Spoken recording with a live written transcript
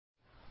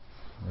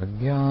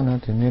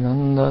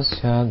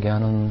Ajnanatimirandasya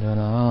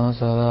Gyananjana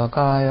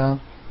Salakaya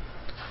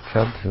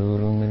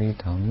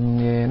Chakshurumilitam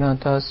Yena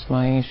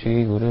Tasmai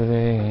Shri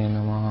Gurave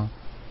Namaha.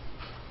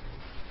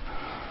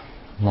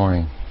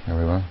 Morning,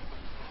 everyone.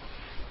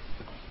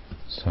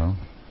 So,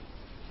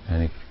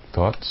 any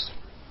thoughts,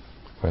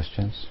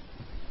 questions?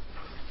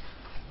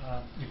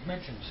 You've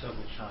mentioned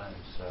several times,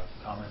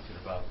 commented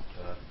about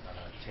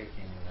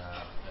taking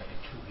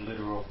too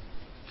literal,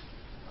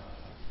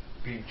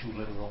 being too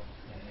literal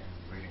in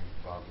reading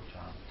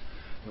Bhagavatam.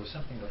 There was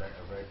something that I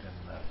read in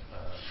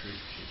Sri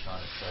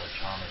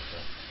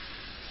Chaitanya.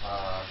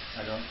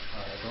 I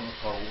don't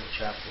recall what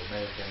chapter. It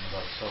may have been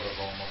about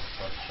Sarvabhauma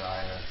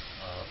Pachaya,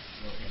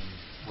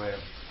 where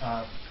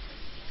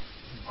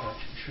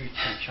Sri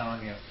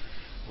Chaitanya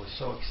was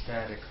so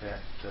ecstatic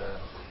that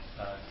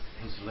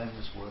his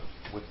limbs were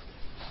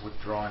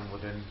withdrawn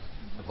within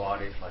the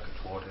body like a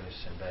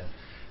tortoise, and then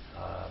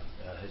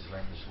his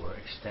limbs were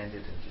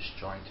extended and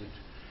disjointed.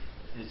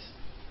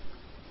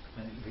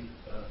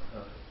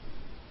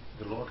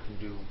 The Lord can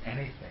do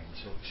anything,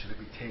 so should it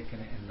be taken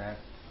from that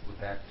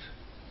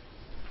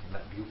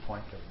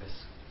viewpoint that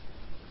this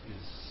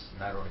is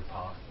not only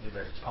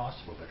that it's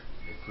possible, but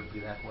it could be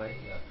that way?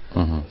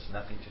 There's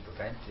nothing to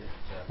prevent it.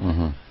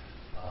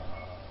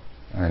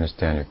 I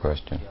understand your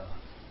question. Yeah.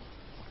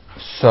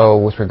 So,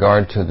 with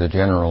regard to the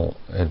general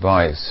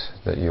advice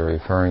that you're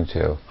referring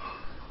to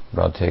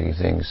about taking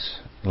things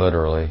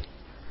literally,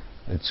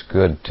 it's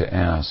good to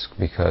ask,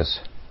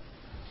 because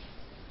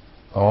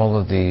all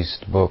of these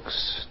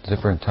books,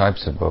 different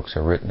types of books,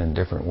 are written in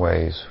different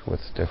ways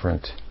with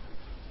different,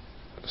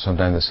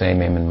 sometimes the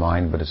same aim in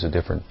mind, but it's a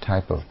different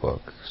type of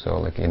book. So,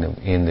 like in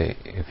the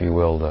if you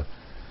will,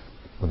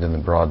 within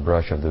the broad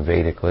brush of the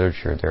Vedic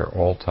literature, there are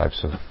all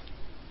types of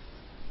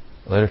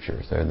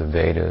literatures. There are the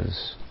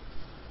Vedas,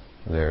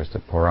 there's the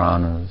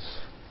Puranas,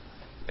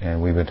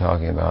 and we've been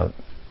talking about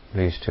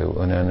these two.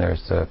 And then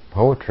there's the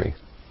poetry,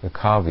 the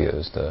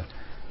kavyas, the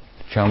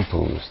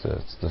champus,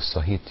 the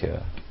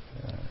sahitya.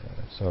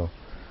 So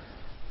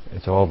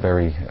it's all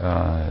very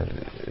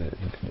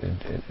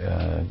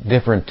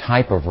different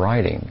type of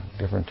writing,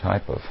 different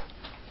type of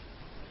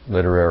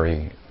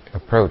literary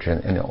approach,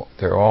 and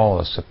they're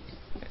all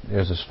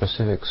there's a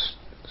specific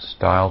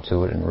style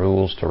to it and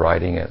rules to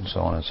writing it and so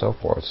on and so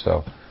forth.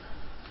 So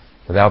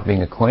without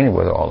being acquainted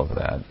with all of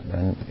that,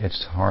 then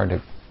it's hard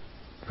to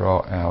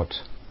draw out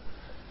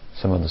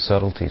some of the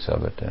subtleties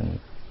of it and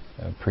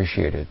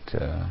appreciate it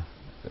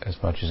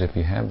as much as if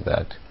you have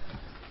that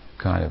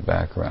kind of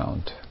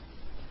background.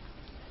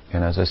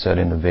 And as I said,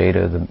 in the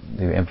Veda,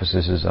 the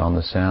emphasis is on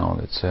the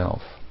sound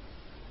itself.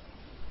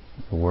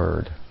 The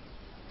word,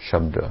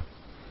 shabda,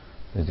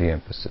 is the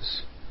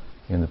emphasis.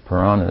 In the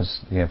Puranas,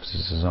 the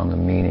emphasis is on the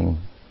meaning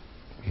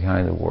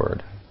behind the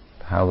word,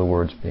 how the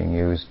word's being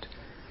used,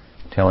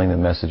 telling the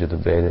message of the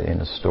Veda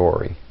in a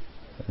story.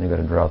 And you've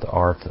got to draw out the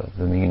artha,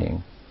 the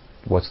meaning.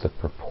 What's the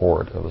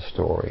purport of the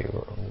story,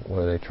 or what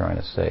are they trying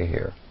to say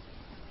here?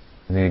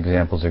 And the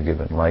examples are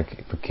given, like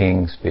if a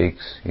king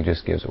speaks, he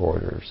just gives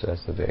orders.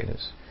 That's the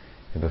Vedas.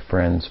 If a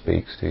friend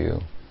speaks to you,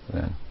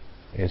 then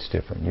it's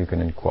different. You can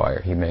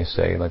inquire. He may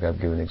say, like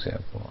I've given an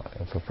example,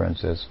 if a friend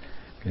says,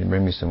 "Can you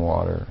bring me some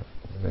water?"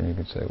 Then you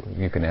can say,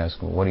 you can ask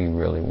him, "What do you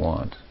really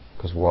want?"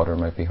 Because water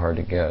might be hard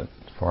to get.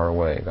 It's far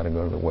away. You've got to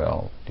go to the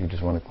well. Do you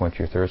just want to quench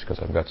your thirst? Because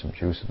I've got some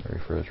juice in the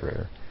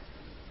refrigerator.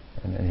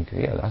 And then he could,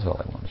 yeah, that's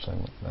all I want. So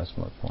that's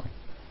my point.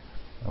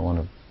 I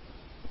want to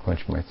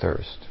quench my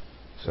thirst.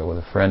 So with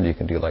a friend you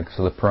can do like,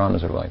 so the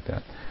Puranas are like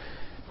that.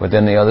 But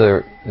then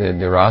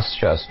the Ras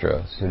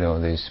Shastras,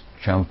 these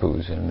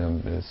champus,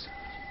 and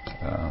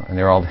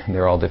they're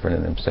all different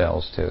in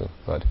themselves too.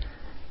 But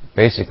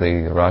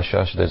basically, the Ras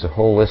Shastra, there's a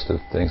whole list of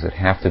things that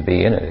have to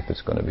be in it if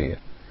it's going to be a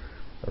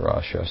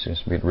Ras Shastra. It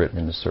has to be written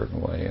in a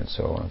certain way, and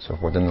so on and so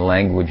forth. In the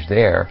language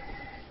there,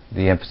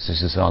 the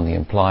emphasis is on the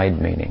implied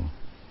meaning.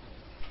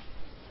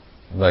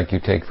 Like you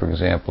take, for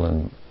example,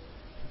 in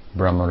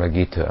Brahmana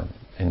Gita,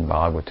 in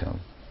Bhagavatam.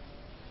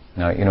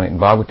 Now, in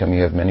Bhagavatam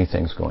you have many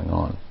things going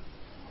on.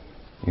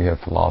 You have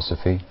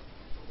philosophy,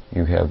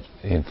 you have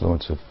the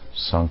influence of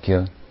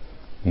Sankhya,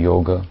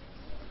 Yoga,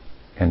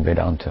 and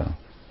Vedanta.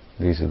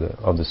 These are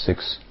of the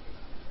 6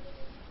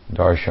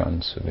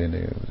 darshans,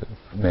 the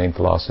main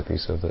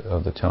philosophies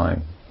of the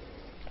time.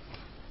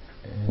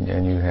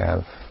 And you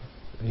have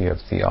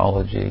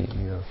theology,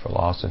 you have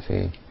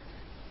philosophy,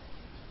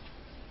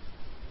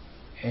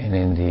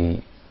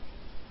 and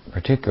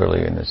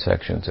particularly in the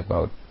sections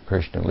about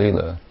Krishna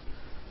Lila,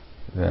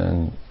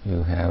 then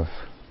you have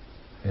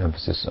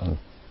emphasis on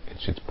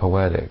it's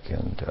poetic,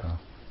 and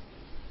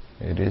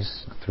it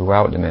is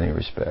throughout in many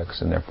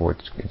respects, and therefore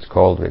it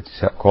calls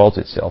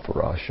itself a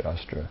Ras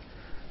Shastra.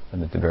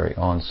 And at the very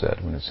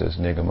onset, when it says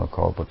Nigama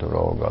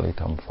Kalpataro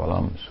Galitam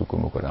Phalam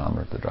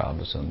Sukhamukadamrita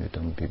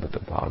Drabhasamritam Pibata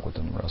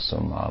Bhagavatam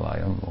Rasam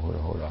Alayam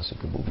Mohuraho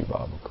Rasika Bhugi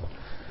Bhavaka.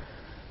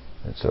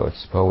 And so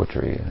it's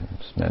poetry, and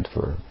it's meant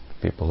for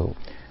people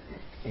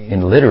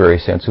in literary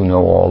sense, who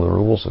know all the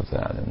rules of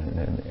that,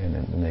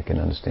 and they can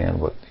understand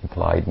what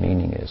implied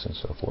meaning is and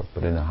so forth.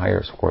 But in a higher,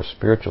 of course,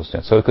 spiritual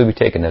sense. So it could be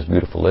taken as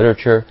beautiful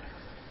literature,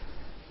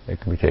 it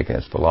could be taken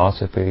as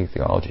philosophy,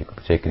 theology, it could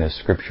be taken as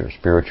scripture,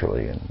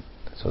 spiritually, and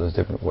so there's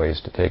different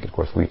ways to take it. Of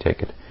course, we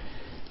take it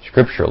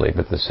scripturally,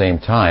 but at the same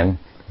time,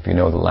 if you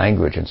know the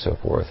language and so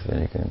forth,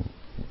 then you can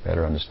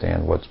better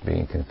understand what's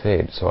being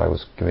conveyed. So I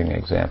was giving an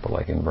example,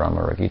 like in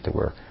Brahma Gita,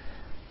 where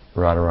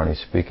Radharani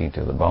is speaking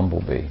to the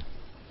bumblebee,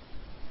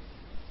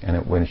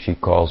 and when she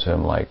calls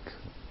him like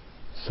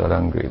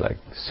Sarangri, like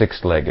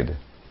six-legged,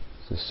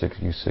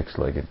 you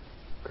six-legged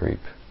creep,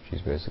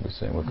 she's basically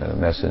saying, what kind of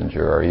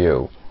messenger are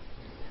you?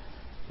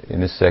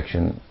 In this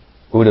section,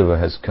 Uddhava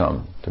has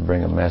come to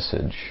bring a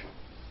message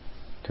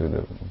to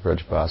the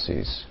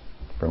Brajbasis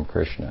from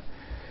Krishna,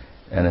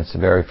 and it's a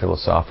very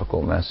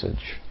philosophical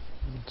message,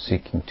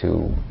 seeking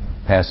to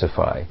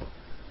pacify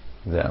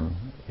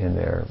them in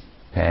their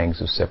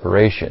pangs of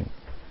separation,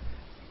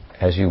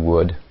 as you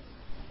would,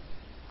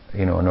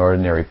 an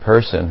ordinary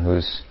person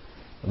who's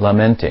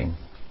lamenting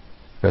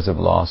because of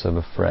loss of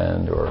a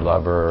friend or a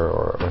lover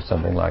or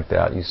something like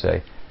that. You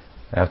say,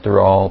 after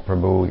all,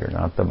 Prabhu, you're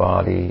not the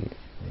body.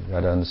 You've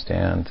got to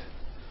understand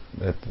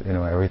that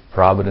every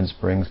providence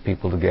brings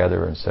people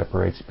together and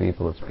separates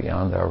people. It's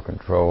beyond our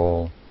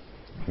control.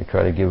 You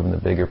try to give them the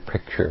bigger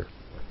picture,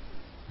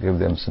 give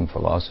them some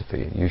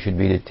philosophy. You should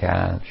be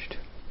detached.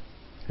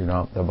 You're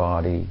not the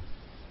body.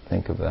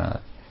 Think of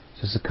that.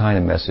 This is the kind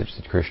of message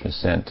that Krishna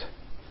sent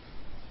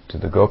to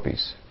the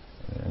gopis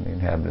and the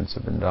inhabitants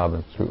of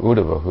Vrindavan through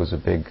Uddhava, who's a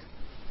big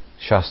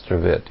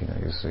Shastravit.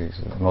 He's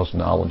the most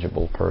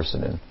knowledgeable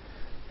person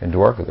in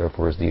Dwarka.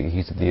 Therefore,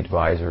 he's the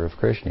advisor of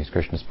Krishna. He's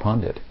Krishna's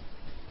Pandit.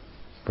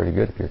 It's pretty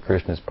good if you're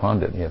Krishna's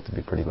Pandit. You have to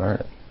be pretty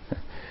learned.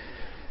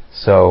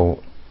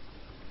 So,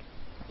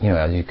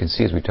 as you can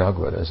see, as we talk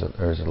about it,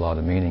 there's a lot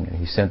of meaning. And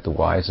he sent the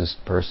wisest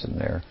person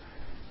there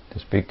to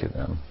speak to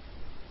them.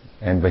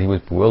 But he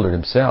was bewildered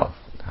himself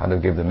how to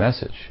give the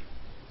message,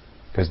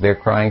 because they're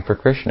crying for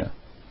Krishna,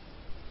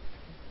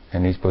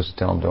 and he's supposed to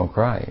tell them, don't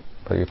cry,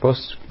 but you're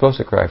supposed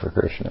to cry for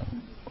Krishna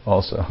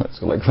also.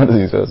 So like, what is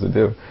he supposed to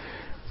do?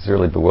 It's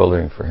really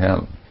bewildering for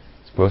him.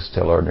 He's supposed to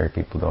tell ordinary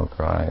people, don't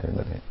cry,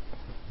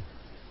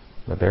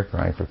 but they're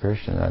crying for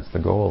Krishna. That's the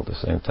goal at the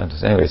same time.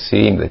 So anyway,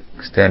 seeing the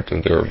extent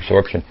of their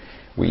absorption,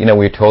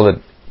 we're told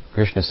that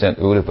Krishna sent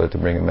Uddhava to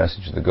bring a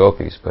message to the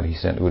gopis, but he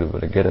sent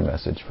Uddhava to get a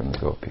message from the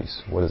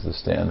gopis. What is the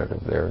standard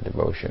of their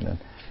devotion?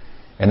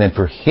 And then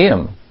for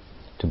him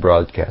to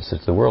broadcast it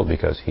to the world,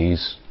 because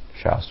he's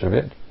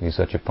Shastravit, he's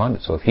such a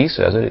pundit. So if he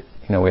says it,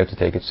 we have to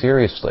take it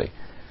seriously.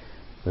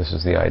 This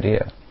is the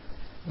idea.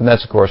 And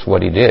that's, of course,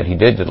 what he did. He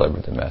did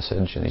deliver the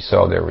message, and he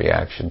saw their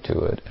reaction to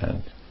it,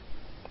 and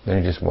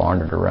then he just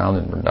wandered around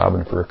in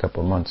Vrindavan for a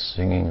couple of months,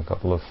 singing a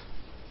couple of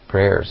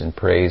prayers in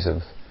praise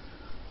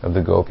of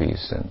the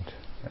gopis, and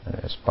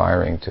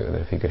aspiring to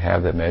that if he could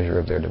have that measure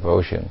of their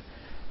devotion,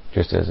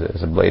 just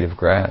as a blade of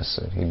grass,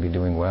 that he'd be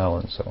doing well,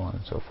 and so on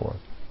and so forth.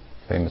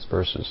 Famous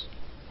verses.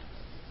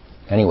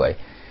 Anyway,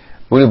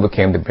 Uddhava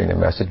came to bring the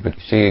message, but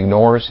she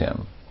ignores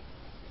him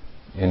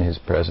in his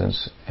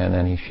presence, and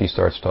then she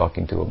starts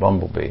talking to a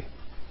bumblebee.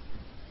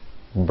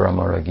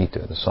 Brahma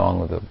Gita, the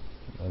song of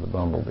the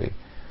bumblebee,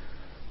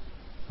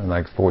 in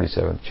like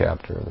 47th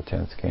chapter of the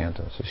 10th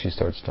canto. So she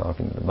starts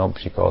talking to the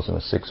bumblebee. She calls him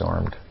a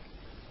six-armed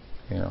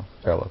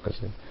fellow, because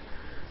he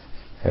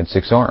had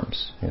 6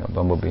 arms.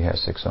 Bumblebee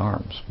has 6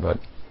 arms. But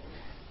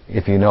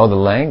if you know the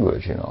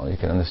language, you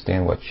can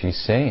understand what she's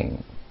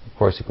saying. Of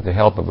course, with the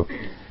help of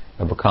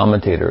a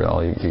commentator and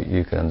all,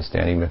 you can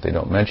understand, even if they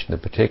don't mention the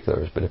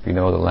particulars. But if you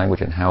know the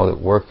language and how it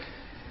works,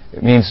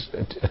 it means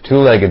a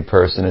 2-legged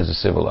person is a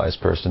civilized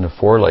person. A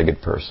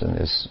 4-legged person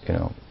is,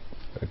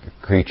 a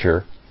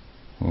creature,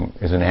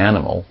 is an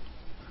animal,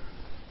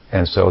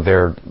 and so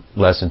they're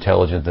less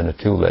intelligent than a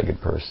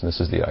 2-legged person. This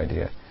is the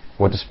idea.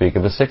 What to speak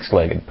of a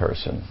 6-legged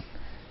person?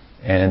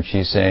 And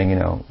she's saying,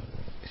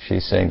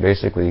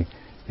 basically,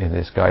 if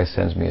this guy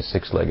sends me a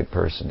 6-legged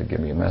person to give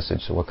me a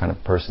message, so what kind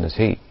of person is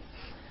he?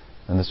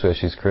 And this way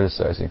she's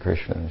criticizing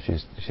Krishna, and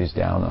she's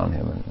down on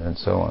him, and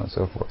so on and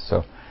so forth.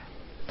 So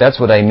that's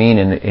what I mean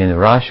in the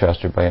Rasa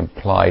Shastra by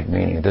implied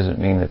meaning. It doesn't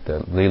mean that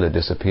the Lila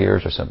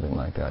disappears or something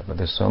like that, but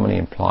there's so many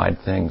implied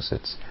things.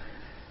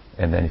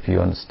 And then if you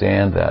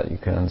understand that, you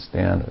can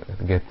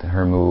get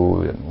her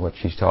mood and what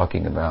she's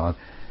talking about.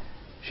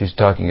 She's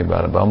talking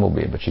about a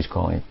bumblebee, but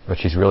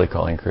she's really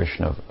calling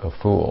Krishna a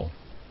fool.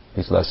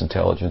 He's less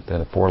intelligent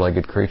than a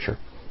 4-legged creature.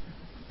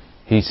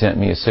 He sent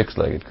me a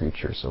 6-legged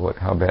creature, so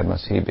how bad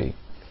must he be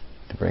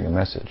to bring a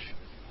message?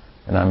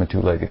 And I'm a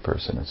 2-legged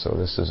person, and so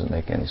this doesn't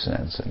make any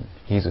sense. And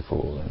he's a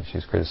fool, and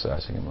she's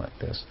criticizing him like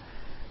this.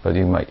 But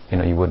you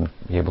wouldn't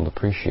be able to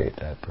appreciate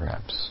that,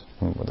 perhaps,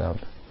 without.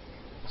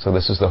 So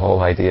this is the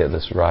whole idea.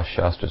 This Rasa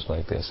Shastra is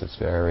like this.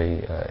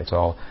 It's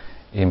all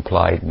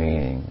implied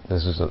meaning.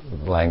 This is a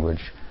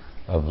language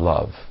of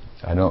love.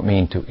 I don't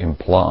mean to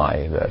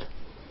imply that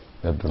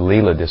the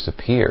Lila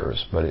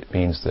disappears, but it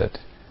means that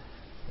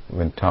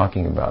when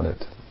talking about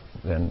it,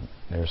 then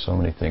there are so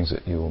many things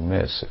that you will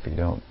miss if you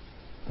don't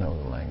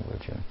know the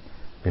language.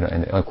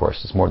 And of course,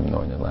 it's more than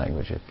knowing the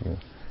language. If you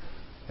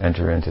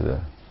enter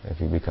into if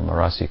you become a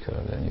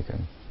rasika, then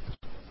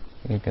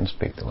you can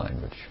speak the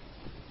language.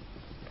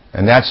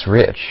 And that's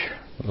rich,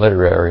 from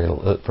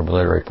a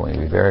literary point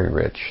of view, very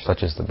rich,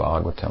 such as the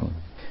Bhagavatam.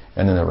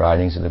 And then the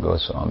writings of the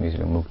Goswamis,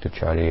 Mukta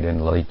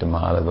and Lalita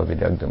Madhava,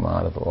 Vidagdha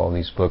Madhava, all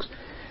these books.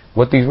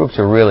 What these books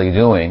are really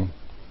doing,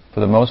 for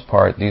the most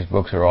part, these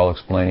books are all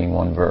explaining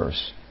one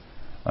verse.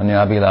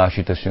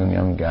 Anyabhilashita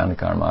shunyam gyan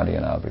karmadi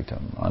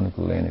anavritam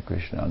anukulena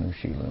krishna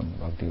anushilam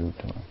bhakti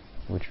uttama,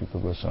 which Rupa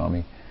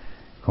Goswami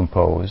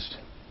composed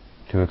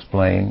to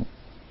explain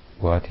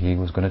what he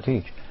was going to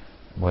teach,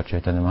 what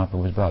Chaitanya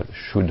Mahaprabhu was about,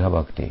 Shuddha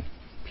Bhakti,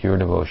 pure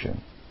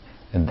devotion.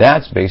 And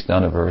that's based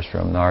on a verse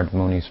from Narad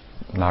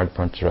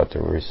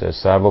Pancharatra, where he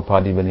says,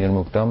 Sarvopadi Vinir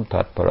Muktam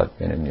Tatparat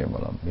Vinir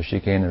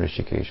Rishikena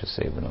Rishikesha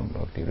Sevanam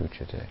Bhakti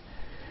Ruchate.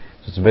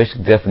 So it's a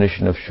basic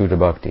definition of Shuddha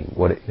Bhakti,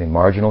 what the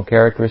marginal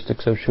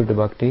characteristics of Shuddha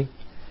Bhakti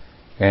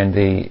and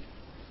the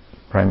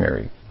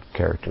primary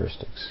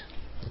characteristics.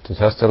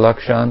 Tatastha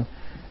Lakshan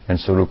and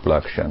Sarup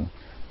Lakshan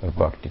of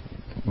Bhakti.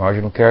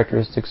 Marginal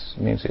characteristics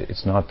means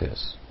it's not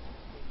this.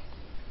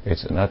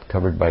 It's not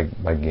covered by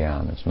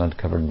Gyan. It's not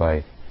covered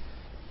by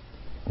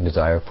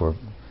desire for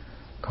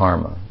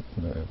karma,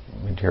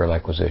 material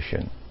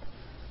acquisition.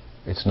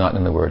 It's not,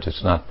 in other words,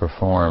 it's not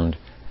performed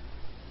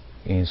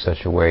in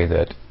such a way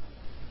that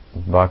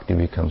bhakti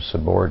becomes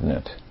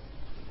subordinate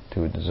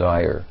to a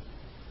desire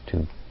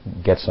to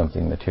get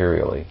something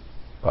materially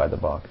by the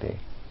bhakti,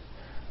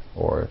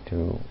 or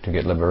to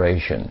get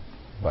liberation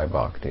by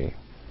bhakti,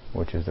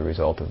 which is the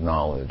result of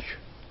knowledge.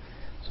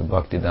 So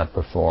bhakti is not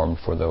performed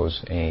for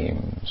those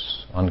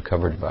aims,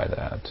 uncovered by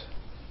that,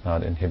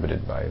 not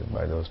inhibited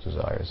by those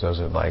desires. Those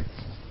are like,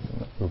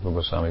 Rupa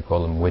Goswami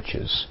called them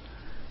witches.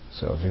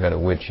 So if you've got a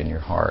witch in your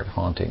heart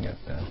haunting it,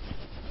 then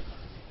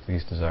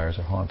these desires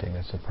are haunting.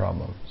 That's a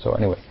problem. So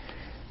anyway,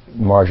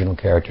 marginal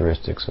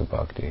characteristics of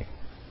bhakti,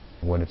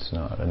 what it's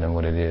not, and then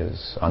what it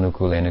is.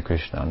 Anukulena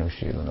Krishna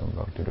Anushilanam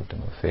Bhakti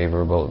Ruttama.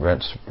 Favorable,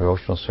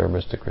 devotional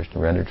service to Krishna,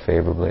 rendered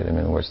favorably. In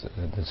other words,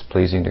 it's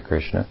pleasing to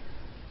Krishna.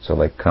 So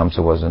like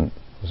Kamsa wasn't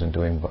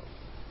doing,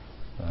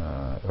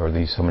 or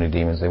these so many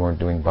demons, they weren't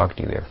doing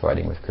bhakti, they were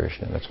fighting with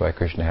Krishna. That's why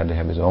Krishna had to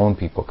have his own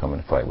people come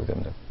and fight with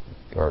him,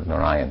 or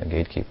Narayan, the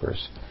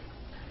gatekeepers.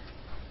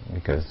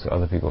 Because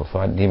other people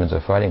demons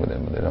are fighting with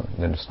him, but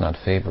then it's not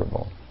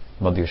favorable.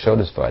 Mother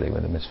Yashoda's fighting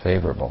with him, it's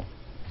favorable.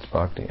 It's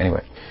bhakti.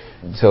 Anyway,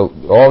 so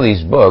all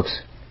these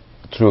books,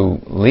 through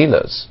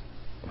Lilas,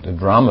 the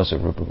dramas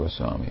of Rupa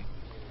Goswami,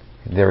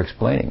 they're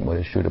explaining what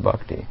is Shuddha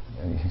Bhakti.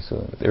 And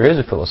so there is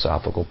a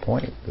philosophical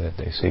point that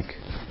they seek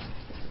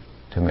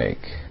to make,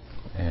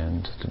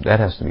 and that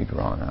has to be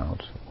drawn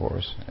out, of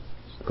course,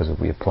 because if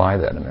we apply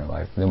that in our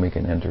life, then we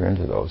can enter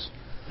into those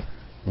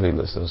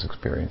Lilas, those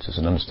experiences,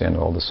 and understand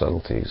all the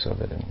subtleties of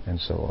it, and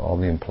so all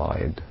the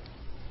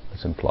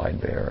what's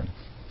implied there.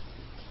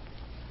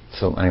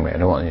 So anyway, I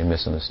don't want you to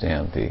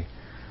misunderstand the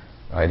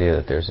idea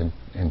that there's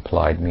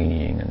implied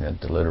meaning and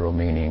that the literal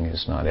meaning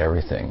is not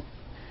everything.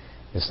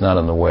 It's not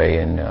in the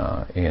way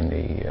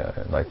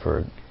like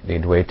for the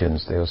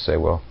Advaitins, they'll say,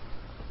 well,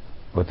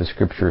 what the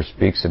scripture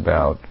speaks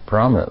about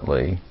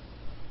prominently,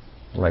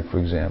 like for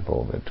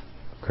example, that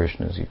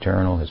Krishna is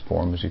eternal, his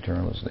form is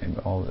eternal, his name,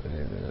 all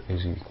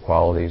his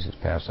qualities, his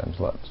pastimes,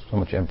 so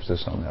much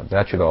emphasis on that.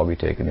 That should all be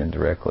taken in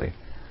directly.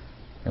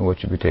 And what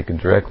should be taken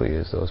directly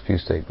is those few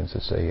statements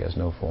that say he has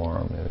no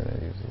form,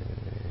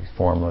 he's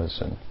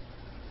formless and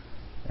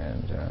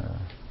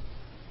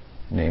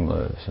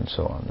nameless, and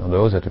so on. Now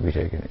those have to be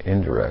taken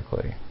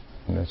indirectly.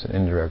 And that's an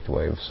indirect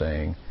way of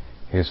saying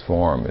his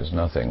form is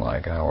nothing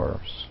like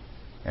ours.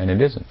 And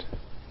it isn't.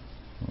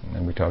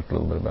 And we talked a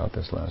little bit about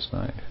this last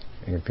night.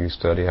 If you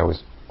study, I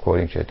was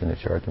quoting Chaitanya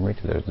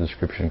Charitamrita, there's a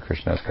description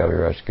Krishnadas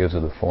Kaviraj gives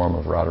of the form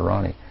of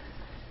Radharani.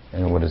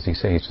 And what does he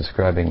say? He's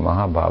describing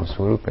Mahabhav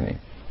Swarupini.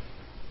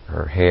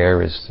 Her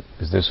hair is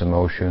this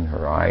emotion,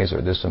 her eyes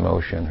are this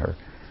emotion, her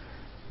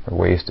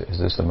waist is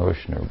this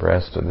emotion, her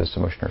breast is this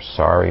emotion, her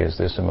sari is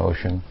this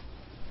emotion.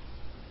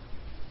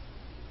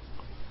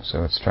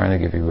 So it's trying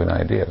to give you an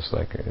idea. It's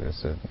like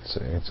it's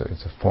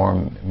a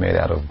form made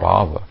out of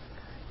bhava.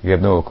 You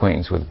have no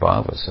acquaintance with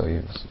bhava, so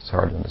it's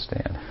hard to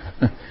understand.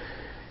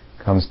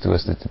 Comes to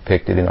us that's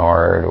depicted in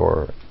art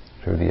or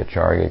through the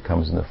acharya. It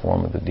comes in the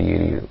form of the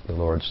deity. The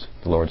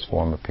Lord's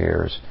form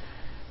appears,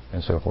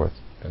 and so forth.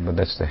 But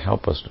that's to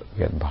help us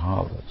get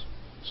bhavas,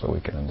 so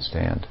we can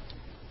understand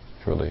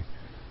truly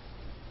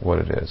what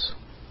it is.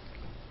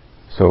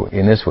 So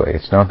in this way,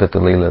 it's not that the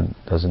Lila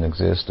doesn't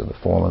exist or the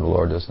form of the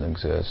Lord doesn't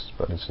exist,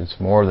 but it's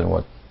more than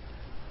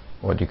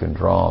what you can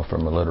draw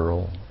from a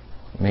literal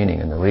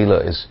meaning. And the Lila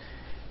is,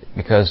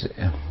 because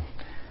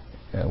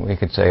we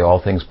could say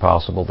all things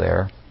possible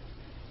there,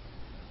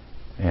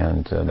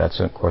 and that's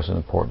of course an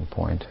important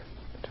point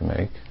to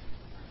make.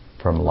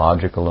 From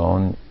logic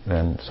alone,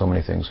 then so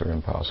many things are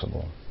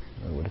impossible,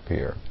 it would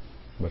appear.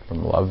 But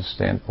from love's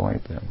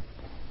standpoint, then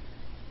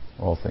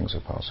all things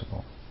are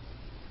possible.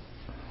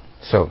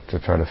 So to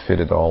try to fit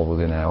it all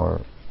within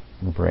our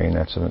brain,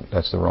 that's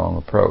the wrong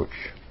approach.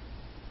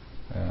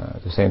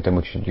 At the same time,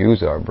 we should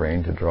use our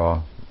brain to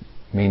draw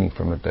meaning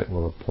from it that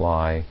will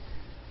apply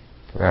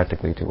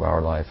practically to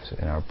our life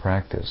and our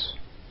practice,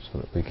 so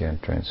that we can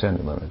transcend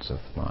the limits of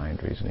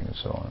mind, reasoning, and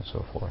so on and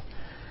so forth.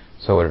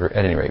 So at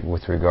any rate,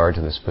 with regard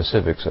to the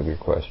specifics of your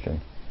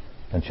question,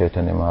 and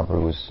Chaitanya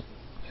Mahaprabhu's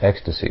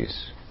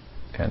ecstasies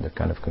and the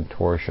kind of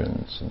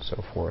contortions and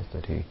so forth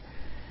that he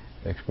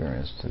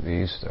experienced,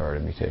 these are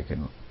to be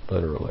taken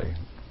literally.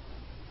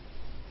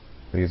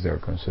 These are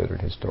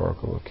considered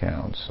historical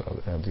accounts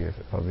of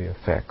the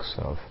effects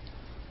of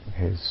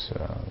his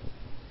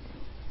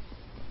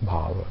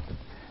bhava.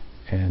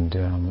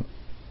 And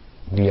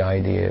the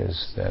idea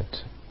is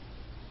that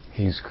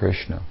he's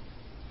Krishna.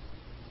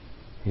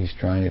 He's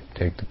trying to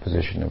take the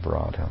position of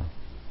Radha,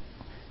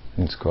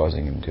 and it's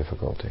causing him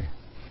difficulty.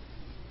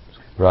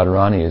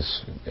 Radharani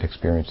is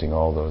experiencing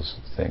all those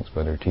things,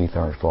 but her teeth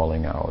aren't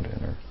falling out,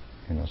 and her,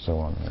 so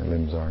on. Her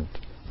limbs aren't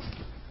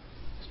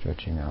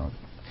stretching out.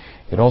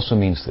 It also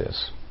means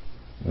this,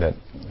 that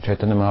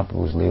Chaitanya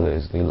Mahaprabhu's Lila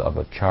is Lila of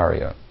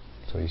Acharya,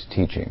 so he's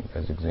teaching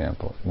as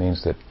example. It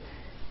means that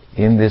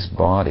in this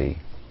body,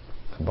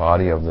 the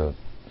body of the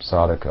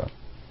sadhaka,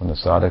 when the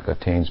sadhaka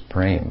attains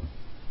prema,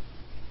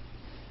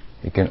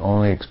 he can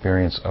only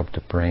experience up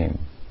to prema.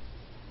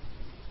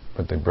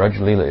 But the Braj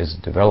Lila is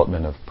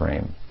development of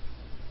prema.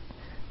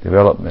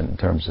 Development in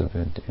terms of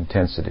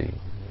intensity,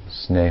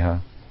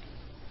 sneha,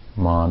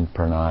 man,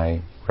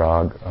 pranay,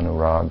 rag,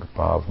 anurag,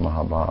 bhav,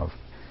 mahabhav.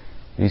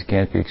 These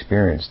can't be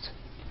experienced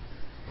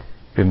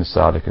in the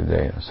sadhaka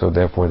daya. So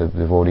therefore the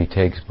devotee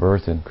takes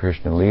birth in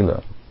Krishna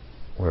Lila,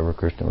 wherever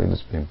Krishna Lila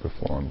is being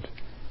performed.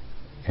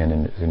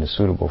 And in a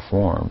suitable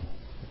form,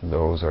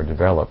 those are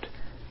developed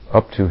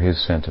up to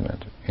his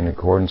sentiment, in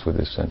accordance with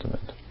his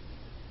sentiment.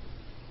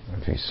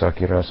 If he's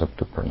Sakiras, up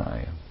to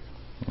Pranaya.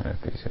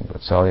 If he's in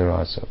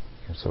Vatsalya,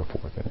 and so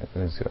forth.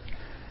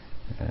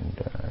 And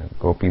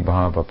Gopi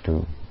Bhav up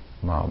to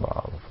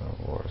Mahabhav,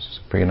 or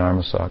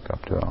Priyanarmasak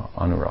up to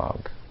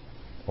Anurag,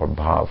 or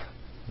Bhav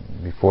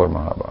before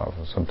Mahabhav.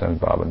 Sometimes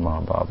Bhav and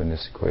Mahabhav in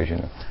this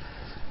equation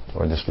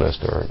or this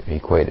list are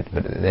equated.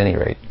 But at any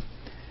rate,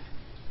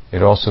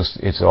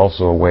 it's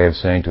also a way of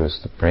saying to us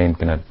that prema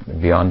cannot,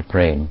 beyond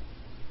prema,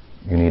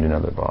 you need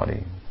another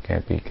body.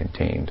 Can't be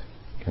contained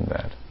in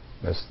that.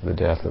 That's the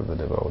death of the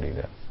devotee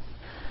then.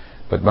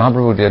 But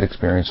Mahaprabhu did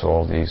experience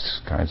all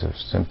these kinds of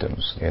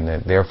symptoms, and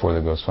that therefore the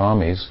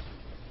Goswamis,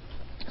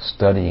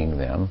 studying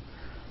them,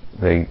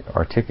 they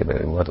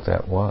articulated what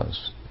that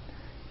was.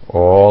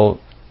 All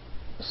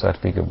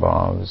sattvika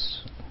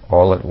bhavas,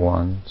 all at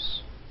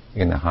once,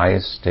 in the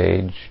highest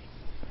stage.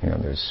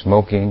 There's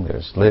smoking,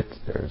 there's lit,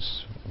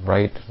 there's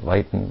bright,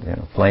 lightened,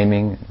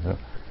 flaming,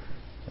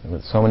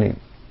 with so many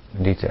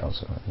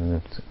details.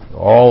 And it's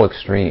all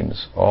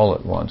extremes, all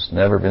at once,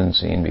 never been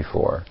seen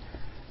before,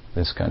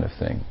 this kind of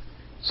thing.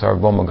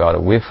 Sarvabhauma got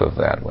a whiff of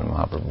that when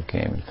Mahaprabhu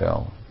came and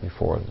fell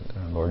before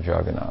Lord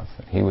Jagannath.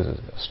 He was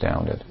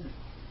astounded.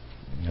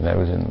 And that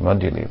was in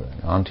Madhya Lila,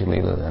 and Antya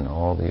Lila, and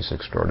all these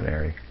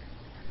extraordinary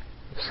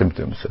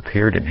symptoms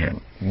appeared in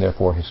him. And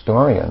therefore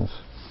historians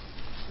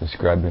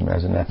describe him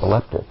as an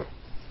epileptic.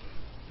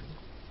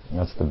 And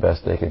that's the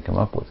best they could come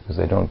up with, because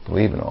they don't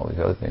believe in all these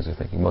other things. They're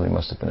thinking, well, he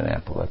must have been an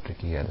epileptic.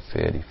 He had a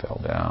fit, he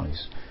fell down,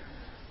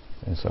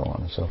 and so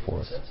on and so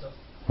forth.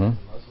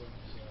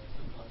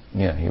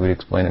 Yeah, he would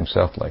explain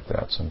himself like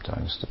that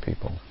sometimes to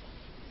people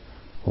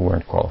who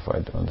weren't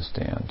qualified to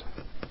understand.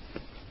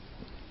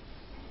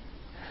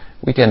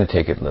 We tend to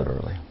take it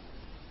literally.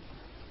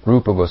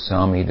 Rupa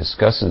Goswami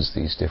discusses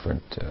these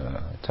different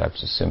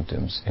types of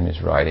symptoms in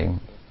his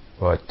writing,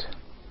 but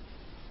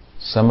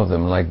some of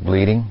them, like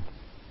bleeding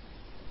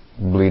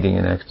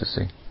in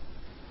ecstasy,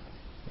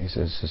 he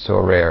says it's so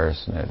rare,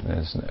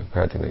 it's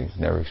practically he's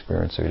never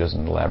experienced, so he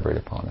doesn't elaborate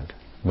upon it.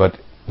 But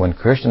when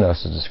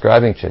Krishnadas is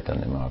describing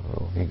Chaitanya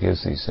Mahaprabhu, he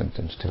gives these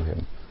symptoms to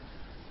him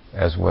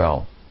as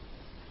well.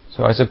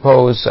 So I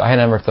suppose, I had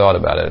never thought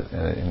about it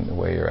in the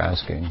way you're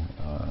asking.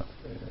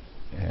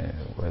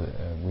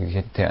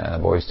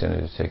 I've always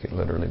tended to take it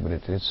literally, but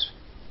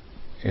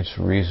it's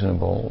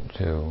reasonable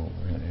to,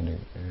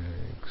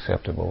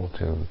 acceptable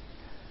to,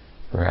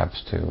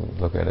 perhaps to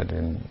look at it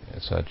in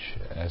such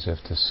as if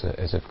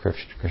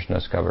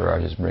Krishnadas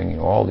Kaviraj is bringing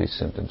all these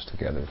symptoms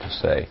together to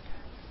say,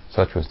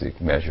 such was the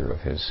measure of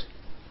his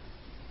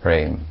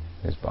prema,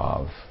 his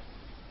bhav,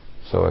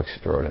 so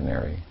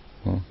extraordinary,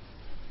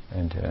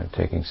 and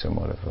taking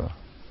somewhat of a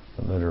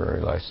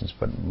literary license.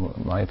 But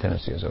my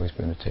tendency has always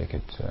been to take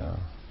it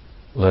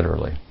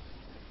literally.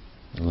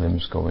 The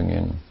limbs going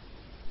in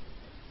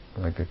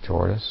like a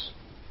tortoise.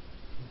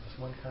 Is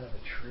one kind of a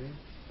tree?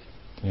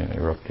 Yeah,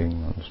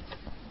 erupting ones.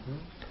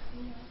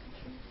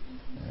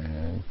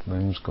 And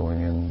limbs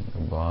going in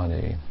the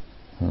body.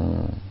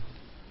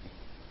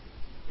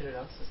 It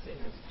also states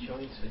if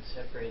joints would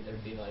separate,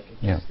 there'd be like a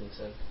distance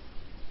of...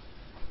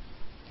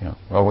 Yeah.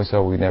 Well,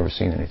 we'd never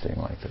seen anything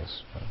like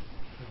this.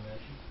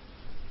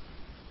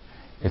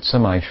 It's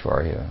some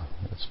Aishvarya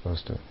that's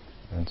supposed to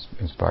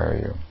inspire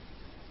you.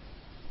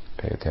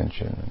 pay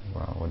attention.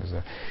 Wow, what is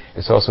that?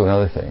 It's also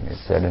another thing.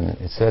 It's said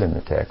in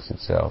the text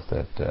itself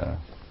that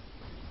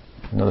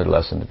another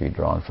lesson to be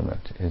drawn from it.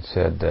 It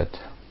said that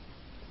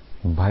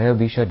Bhaya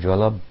Visha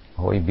Jwala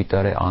Hoi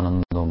Bitare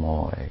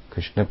Anandamoy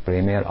Krishna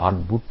Premer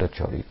Adbhuta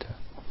Charita.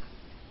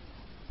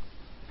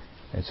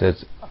 It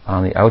says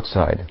on the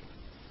outside,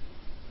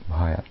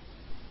 Bhaya.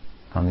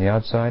 On the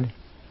outside,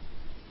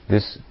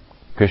 this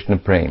Krishna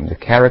Prem, the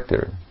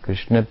character,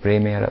 Krishna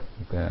Premera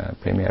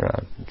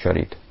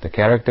Charit, the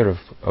character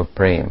of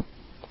Prem,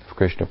 of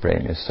Krishna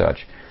Prem is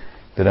such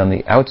that on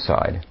the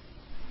outside,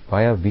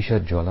 Vaya Visha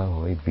Jwala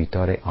Hoi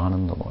Vitare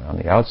Anandamoy. On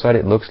the outside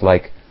it looks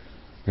like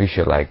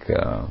Visha,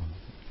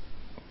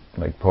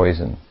 like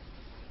poison.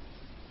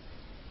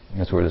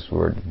 That's where this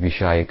word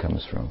Vishaya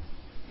comes from.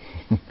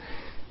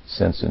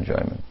 Sense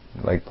enjoyment,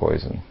 like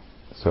poison.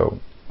 So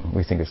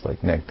we think it's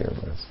like nectar,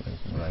 but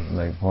it's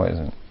like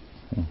poison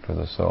for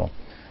the soul.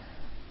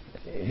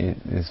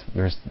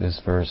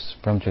 This verse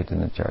from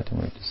Chaitanya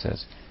Charitamrita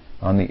says,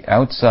 on the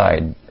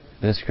outside,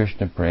 this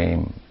Krishna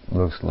Prem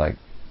looks like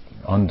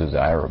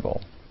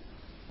undesirable.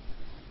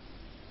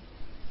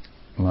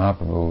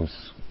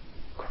 Mahaprabhu's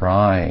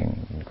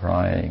crying and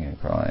crying and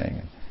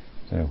crying.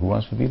 So who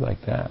wants to be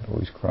like that?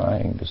 Always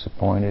crying,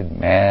 disappointed,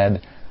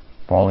 mad,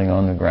 falling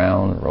on the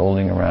ground,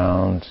 rolling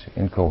around,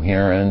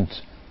 incoherent.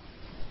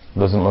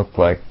 Doesn't look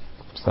like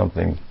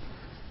something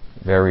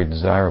very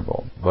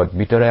desirable. But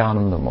Vitare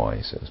Anandamoy,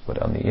 he says,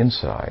 but on the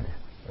inside,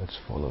 it's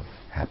full of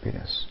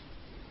happiness.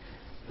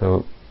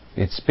 So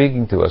it's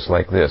speaking to us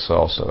like this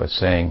also. It's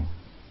saying,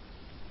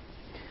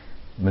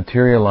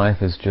 material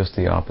life is just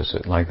the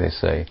opposite. Like they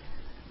say,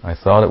 I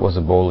thought it was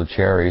a bowl of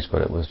cherries,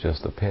 but it was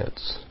just the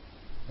pits,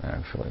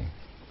 actually.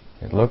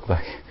 It looked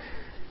like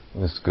it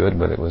was good,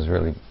 but it was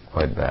really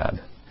quite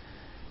bad.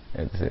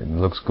 It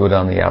looks good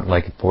on the out,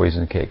 like a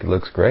poison cake. It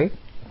looks great.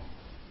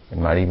 It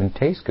might even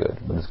taste good,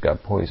 but it's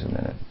got poison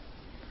in it.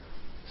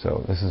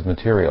 So this is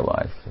material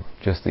life,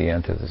 just the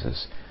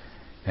antithesis.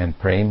 And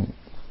prem,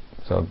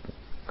 so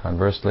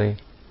conversely,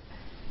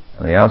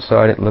 on the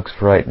outside it looks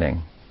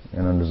frightening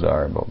and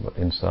undesirable, but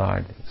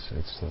inside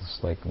it's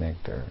like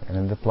nectar.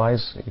 And it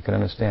applies, you can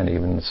understand,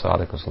 even in the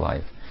sadhaka's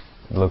life.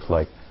 It looks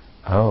like,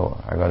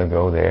 oh, I got to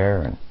go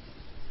there and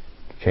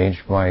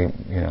change my,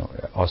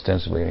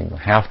 ostensibly, you don't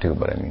have to,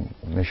 but I mean,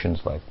 missions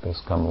like this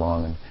come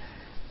along and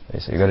they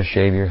say you got to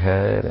shave your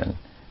head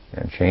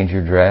and change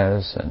your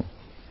dress and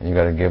you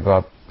got to give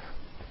up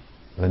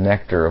the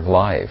nectar of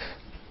life.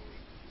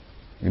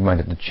 You might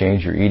have to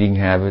change your eating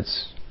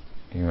habits.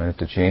 You might have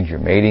to change your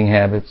mating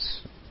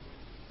habits.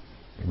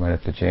 You might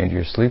have to change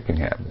your sleeping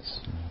habits.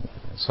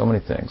 So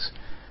many things.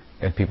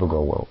 And people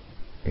go, well,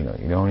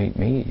 you don't eat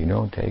meat. You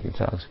don't take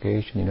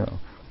intoxication.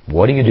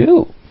 What do you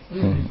do?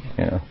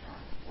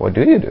 What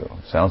do you do?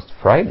 It sounds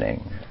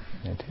frightening,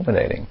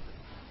 intimidating.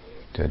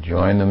 To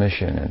join the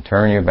mission and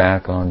turn your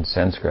back on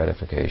sense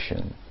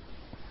gratification.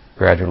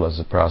 Gradual as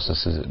the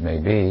process as it may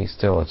be,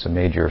 still it's a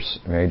major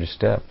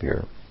step.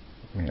 You're,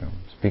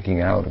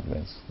 speaking out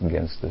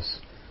against this,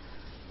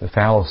 the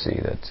fallacy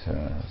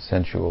that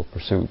sensual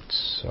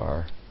pursuits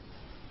are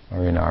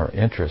in our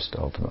interest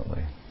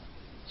ultimately.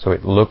 So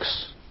it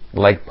looks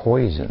like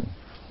poison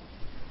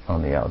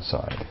on the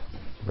outside,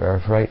 very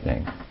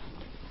frightening,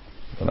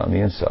 but on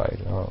the inside,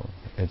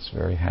 it's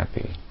very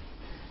happy.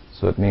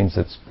 So it means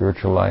that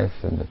spiritual life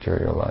and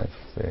material life,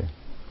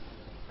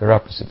 they're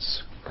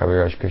opposites.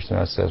 Kaviraj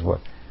Krishna says what?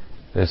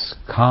 This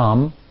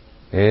calm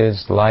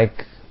is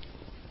like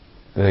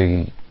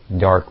the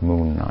dark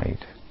moon night,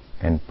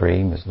 and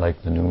prem is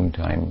like the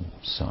noontime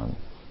sun.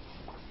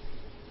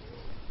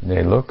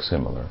 They look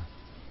similar,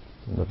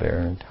 but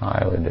they're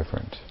entirely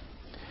different.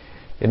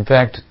 In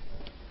fact,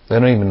 they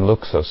don't even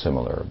look so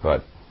similar,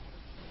 but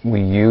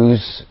we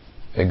use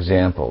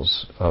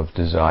examples of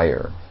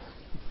desire,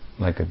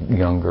 like a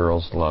young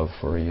girl's love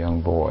for a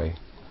young boy,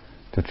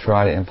 to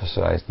try to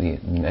emphasize the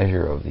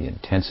measure of the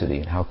intensity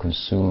and how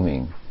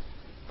consuming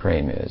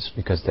prem is,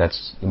 because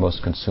that's the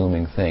most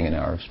consuming thing in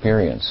our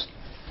experience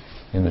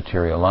in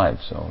material life.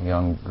 So a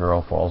young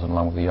girl falls in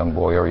love with a young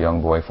boy, or a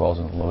young boy falls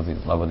in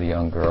love with a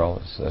young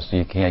girl, so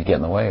you can't get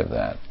in the way of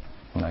that.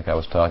 Like I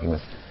was talking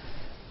with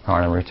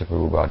Parnamrita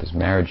Prabhu about his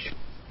marriage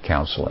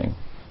counseling.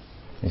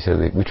 He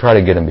said we try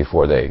to get them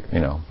before they,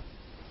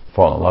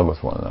 fall in love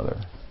with one another,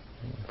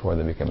 before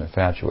they become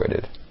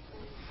infatuated.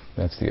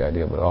 That's the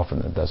idea, but often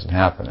it doesn't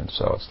happen, and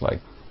so it's like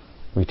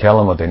we tell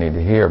them what they need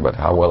to hear, but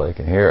how well they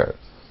can hear it.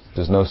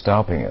 There's no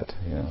stopping it.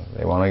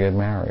 They want to get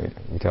married.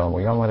 We tell them,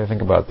 well, you might want to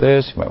think about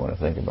this, you might want to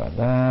think about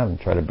that, and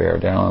try to bear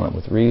down on it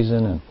with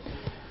reason,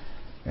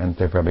 and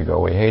they probably go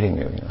away hating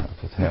you,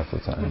 half the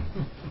time.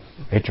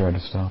 They try to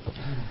stop it.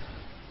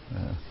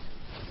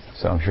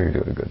 So I'm sure you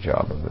do a good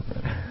job of it,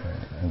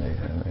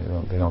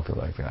 and they don't feel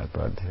like that.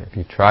 But if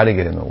you try to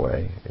get in the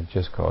way, it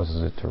just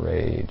causes it to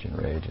rage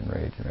and rage and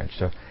rage and rage.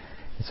 So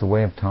it's a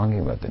way of talking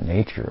about the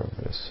nature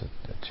of this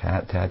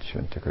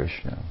attachment to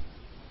Krishna,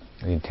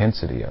 the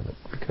intensity of it.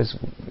 Because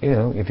if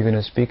you're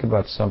going to speak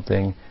about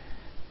something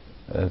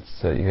that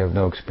you have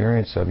no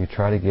experience of, you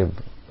try to give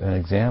an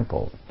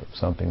example of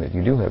something that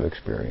you do have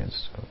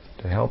experience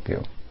to help you.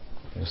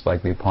 Just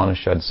like the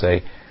Upanishads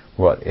say,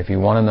 what? If you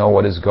want to know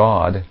what is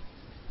God,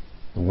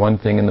 the one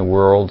thing in the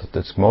world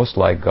that's most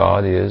like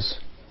God is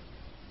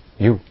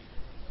you.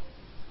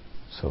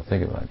 So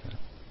think about that.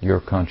 Your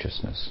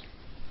consciousness,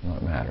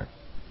 not matter.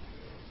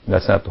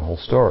 That's not the whole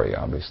story,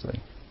 obviously.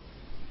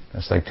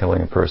 That's like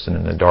telling a person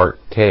in a dark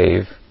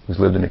cave, who's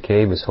lived in a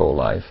cave his whole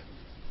life,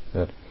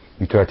 that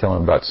you try telling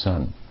him about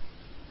sun.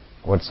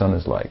 What sun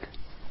is like.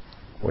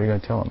 What are you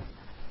going to tell him?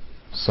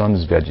 Sun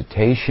is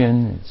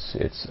vegetation.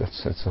 It's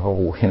the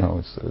whole,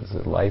 it's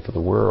the life of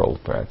the world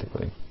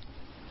practically.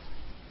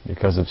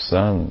 Because of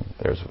sun,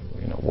 there's,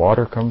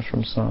 water comes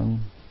from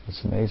sun.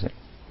 It's amazing.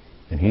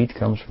 And heat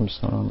comes from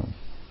sun.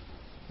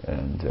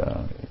 And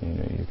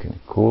you can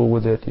cool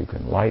with it. You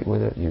can light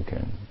with it. You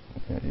can.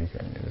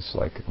 It's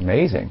like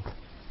amazing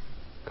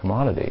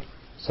commodity,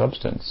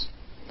 substance.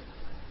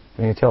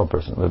 When you tell a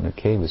person who lived in a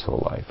cave his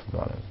whole life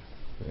about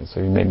it,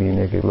 so maybe you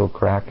make a little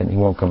crack and he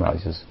won't come out.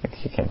 He says,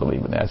 "You can't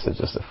believe in that. It's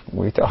just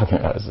what are you talking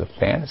about? It's a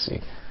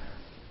fantasy."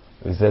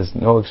 He says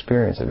no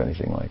experience of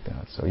anything like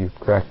that. So you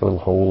crack a little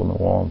hole in the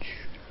wall, and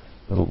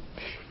a little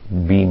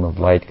beam of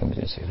light comes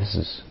in and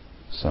say,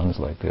 sun's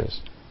like this.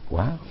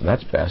 Wow,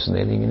 that's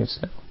fascinating in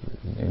itself.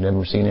 You've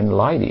never seen any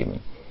light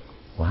even.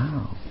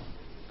 Wow.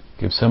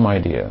 Give some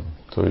idea.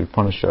 So the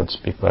Upanishads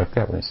speak like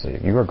that when they say,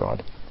 you are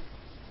God.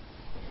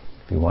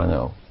 If you want to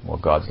know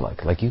what God's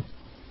like you,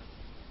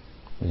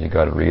 you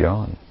got to read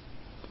on.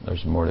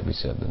 There's more to be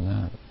said than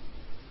that.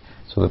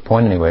 So the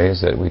point anyway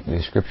is that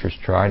the scriptures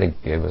try to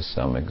give us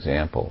some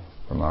example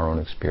from our own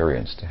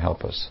experience to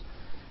help us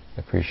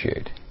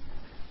appreciate.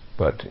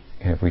 But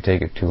if we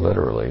take it too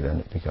literally, then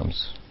it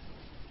becomes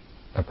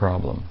a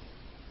problem.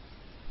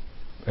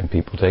 And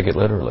people take it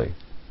literally.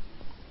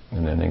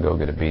 And then they go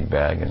get a bead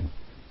bag and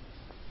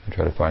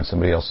try to find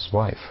somebody else's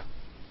wife.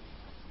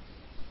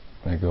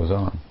 And it goes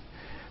on.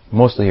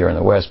 Mostly here in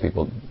the West,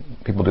 people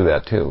do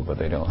that too, but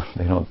they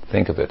don't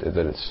think of it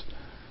that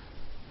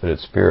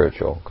it's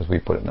spiritual, because we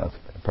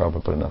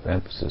probably put enough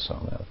emphasis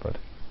on that.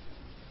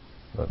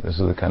 But this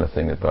is the kind of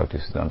thing that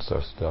Bhaktisiddhanta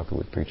Saraswati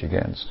would preach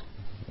against.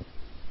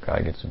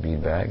 Guy gets a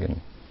bead bag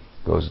and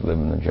goes to live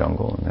in the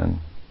jungle, and then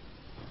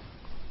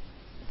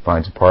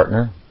finds a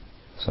partner,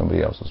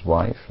 somebody else's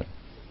wife,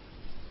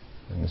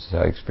 and this is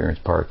how he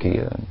experienced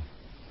Parakiya, and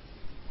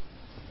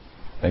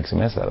makes a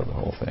mess out of the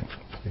whole thing.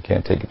 You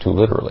can't take it too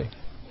literally.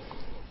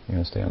 You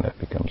understand? That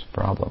becomes a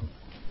problem.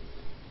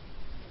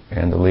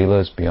 And the Lila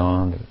is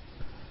beyond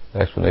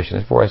explanation.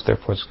 Therefore,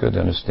 it's good to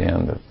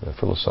understand the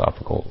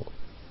philosophical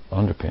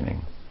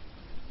underpinning.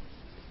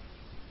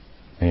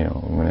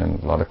 When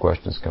a lot of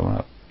questions come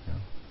up,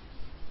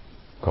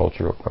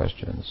 cultural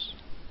questions,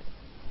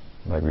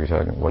 like we were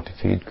talking, what to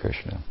feed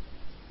Krishna.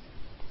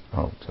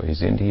 Oh, so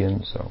he's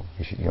Indian, so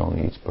he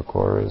only eats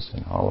pakoras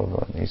and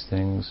halva and these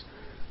things.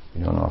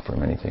 You don't offer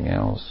him anything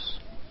else.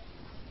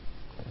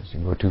 As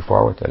you go too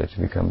far with that, it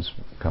becomes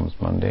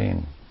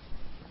mundane.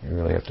 You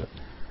really have to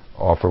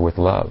offer with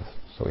love.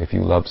 So if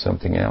you love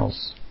something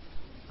else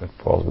that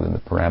falls within the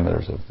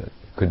parameters of that,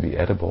 it could be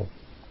edible,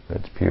 that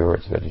it's pure,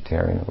 it's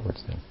vegetarian, in other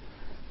words, then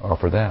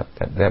offer that.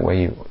 That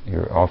way you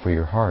offer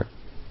your heart.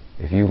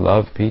 If you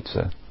love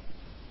pizza,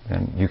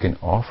 then you can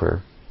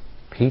offer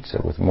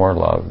pizza with more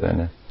love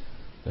than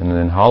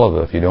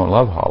halva if you don't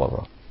love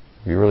halva.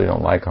 If you really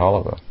don't like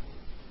halva,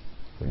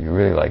 but you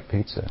really like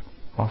pizza,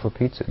 offer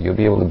pizza. You'll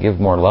be able to give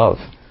more love.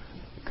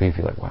 If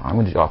you're like, wow, I'm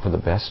going to offer the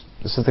best.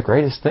 This is the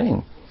greatest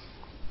thing.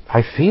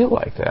 I feel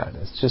like that.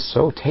 It's just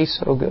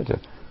tastes so good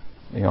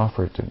to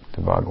offer it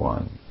to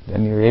Bhagwan.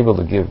 Then you're able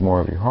to give more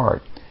of your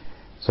heart.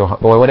 So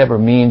whatever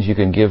means you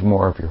can give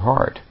more of your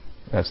heart.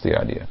 That's the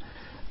idea.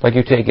 Like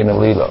you take in the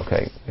Lila,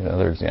 okay,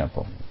 another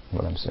example of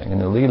what I'm saying. In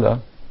the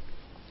Lila,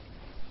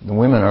 the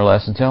women are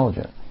less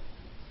intelligent.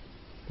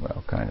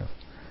 Well, kind of.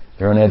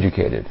 They're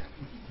uneducated.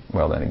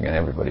 Well, then again,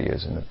 everybody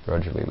is in the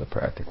Braja Lila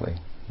practically.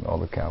 All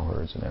the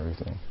cowherds and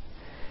everything.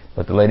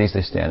 But the ladies,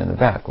 they stand in the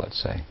back,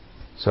 let's say.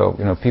 So,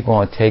 people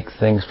want to take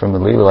things from the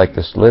Lila like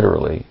this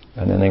literally,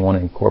 and then they want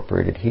to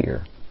incorporate it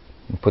here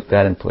and put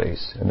that in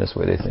place. And this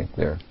way they think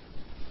they're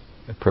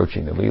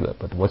approaching the Lila.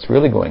 But what's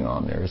really going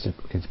on there is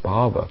it's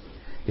bhava.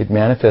 It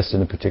manifests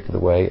in a particular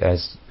way,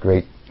 as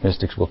great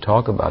mystics will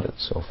talk about it,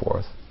 so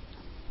forth.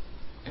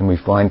 And we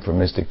find from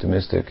mystic to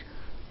mystic,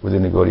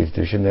 within the Gaudiya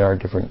tradition, there are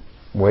different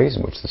ways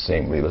in which the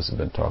same Leelas have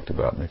been talked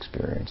about and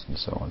experienced and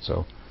so on.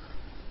 So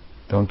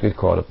don't get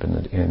caught up in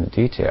the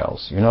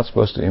details. You're not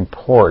supposed to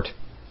import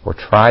or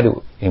try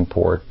to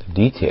import the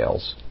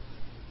details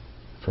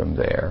from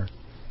there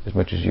as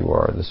much as you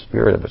are the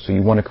spirit of it. So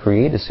you want to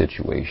create a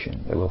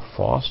situation that will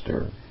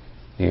foster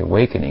the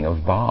awakening of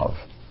bhav.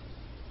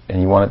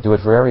 And you want to do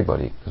it for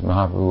everybody, because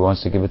Mahaprabhu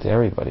wants to give it to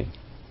everybody.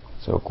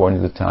 So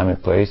according to the time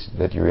and place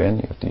that you're in,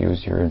 you have to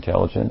use your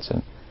intelligence.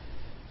 And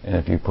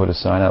if you put a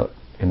sign out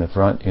in the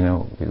front, we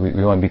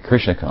want to be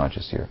Krishna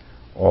conscious here.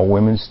 All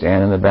women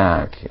stand in the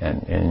back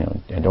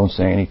and don't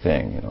say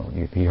anything.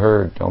 You be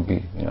heard, don't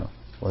be,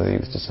 what do they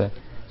used to say?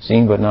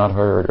 Seen but not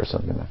heard, or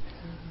something like that.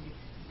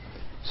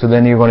 So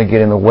then you're going to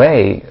get in the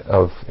way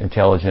of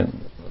intelligent,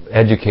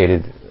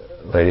 educated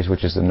ladies,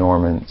 which is the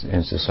norm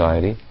in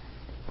society,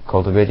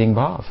 cultivating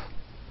bhav.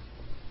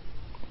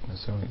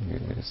 So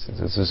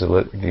this is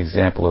the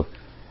example of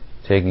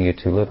taking it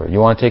too literal. You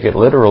want to take it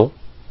literal.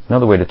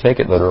 Another way to take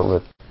it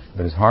literal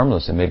that is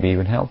harmless and maybe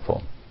even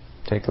helpful.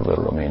 Take the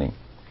literal meaning.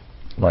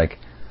 Like,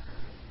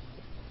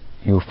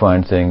 you'll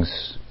find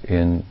things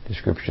in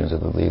descriptions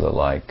of the Lila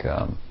like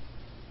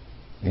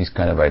these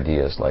kind of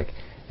ideas, like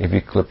if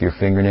you clip your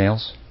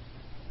fingernails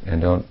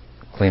and don't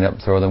clean up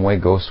and throw them away,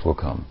 ghosts will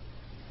come.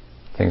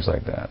 Things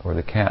like that. Or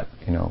the cat,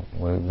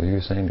 what were you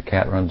saying? The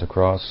cat runs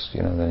across,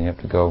 then you have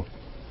to go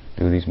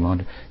do these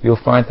mantras. You'll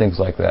find things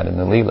like that in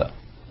the Lila,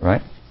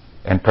 right?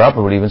 And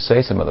Prabhupada would even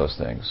say some of those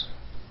things.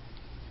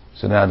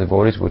 So now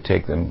devotees would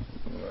take them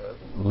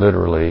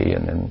literally,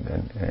 and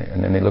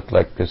then they look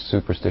like this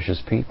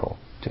superstitious people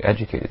to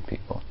educated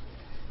people.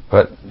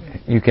 But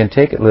you can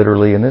take it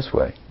literally in this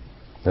way.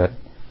 That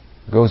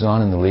goes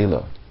on in the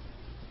Lila.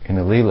 In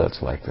the Lila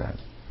it's like that.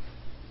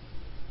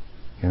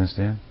 You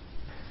understand?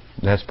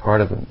 That's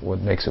part of it, what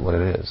makes it what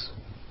it is.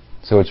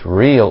 So it's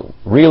real,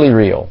 really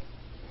real.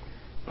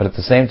 But at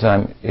the same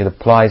time, it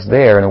applies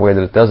there in a way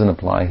that it doesn't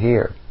apply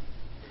here.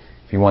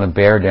 If you want to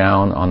bear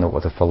down on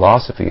what the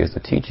philosophy is, the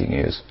teaching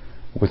is,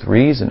 with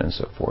reason and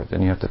so forth,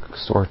 then you have to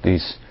sort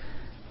these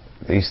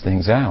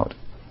things out.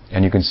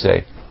 And you can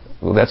say,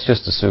 well, that's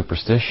just a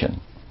superstition.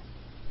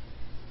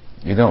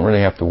 You don't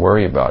really have to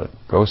worry about it.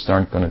 Ghosts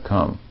aren't going to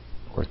come,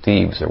 or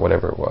thieves, or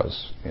whatever it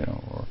was.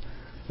 Or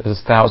there's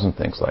 1,000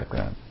 things like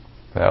that,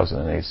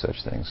 1,008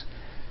 such things.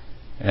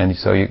 And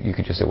so you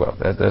could just say, well,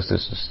 that's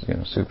just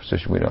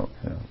superstition. We don't,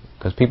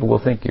 because people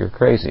will think you're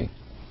crazy,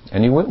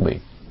 and you will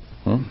be.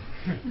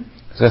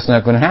 So that's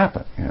not going to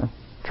happen.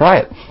 Try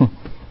it.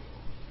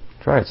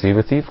 Try it. See if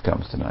a thief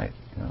comes tonight.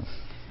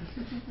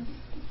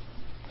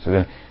 So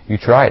then you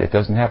try it. It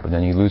doesn't happen.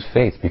 Then you lose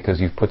faith because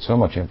you've put so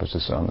much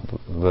emphasis on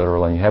the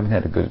literal, and you haven't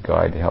had a good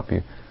guide to help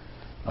you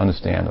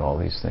understand all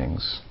these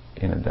things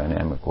in a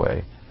dynamic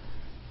way.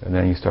 And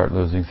then you start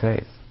losing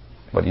faith.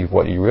 But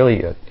what you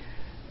really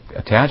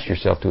attach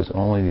yourself to is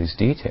only these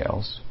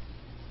details.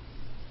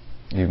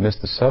 You've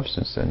missed the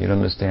substance then. You don't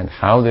understand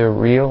how they're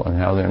real and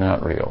how they're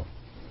not real.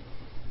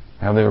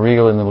 How they're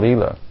real in the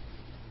Lila.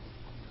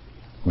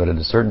 But at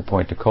a certain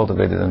point, to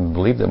cultivate them and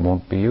believe them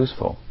won't be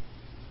useful.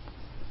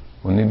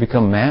 When you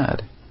become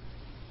mad,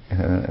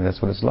 and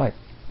that's what it's like.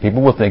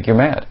 People will think you're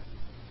mad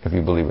if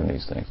you believe in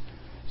these things.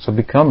 So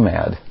become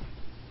mad.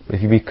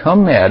 If you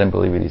become mad and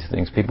believe in these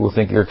things, people will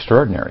think you're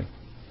extraordinary.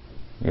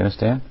 You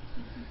understand?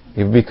 If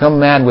you become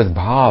mad with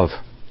bhav,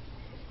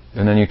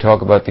 and then you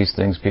talk about these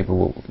things,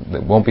 people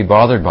won't be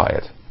bothered by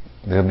it.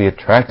 They'll be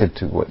attracted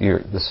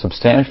to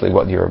substantially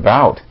what you're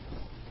about,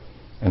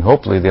 and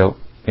hopefully they'll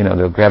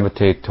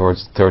gravitate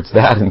towards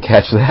that and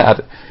catch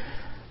that.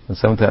 And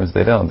sometimes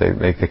they don't.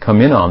 They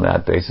come in on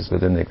that basis,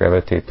 but then they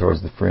gravitate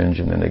towards the fringe,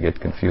 and then they get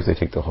confused. They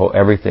take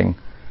everything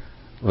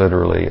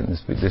literally, and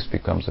this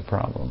becomes a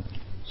problem.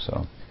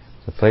 So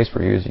it's a place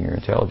for using your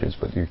intelligence,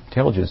 but your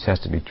intelligence has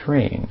to be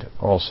trained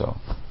also.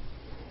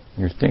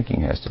 Your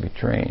thinking has to be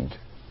trained.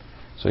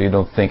 So you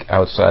don't think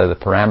outside of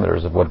the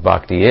parameters of what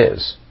bhakti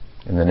is.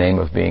 In the name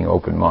of being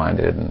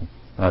open-minded and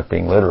not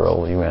being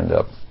literal, you end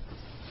up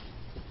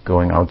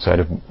going outside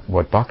of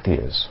what bhakti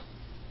is.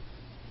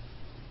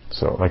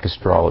 So, like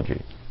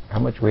astrology. How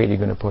much weight are you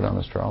going to put on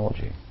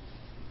astrology?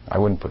 I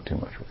wouldn't put too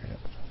much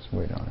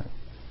weight on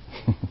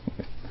it.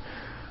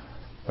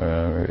 I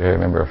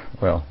remember,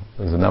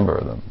 there's a number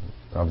of them.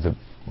 Of the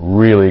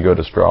really good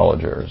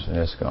astrologers in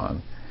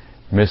ISKCON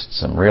missed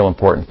some real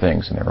important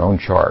things in their own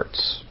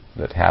charts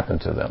that happened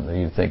to them.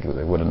 You'd think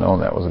they would have known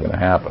that was going to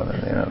happen,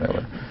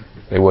 and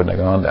they wouldn't have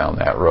gone down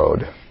that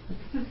road.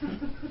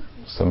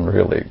 Some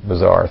really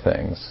bizarre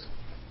things.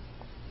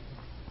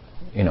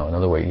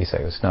 Another way you say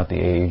it's not the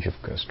age of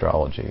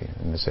astrology.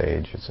 In this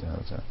age,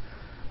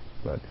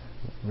 but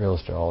real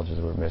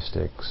astrologers were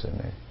mystics,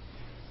 and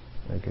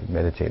they could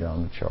meditate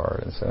on the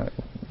chart. And so,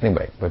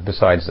 anyway, but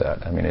besides that,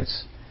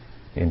 it's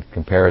in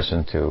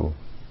comparison to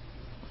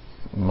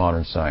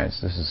modern science.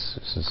 This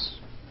is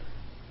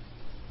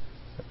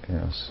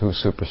so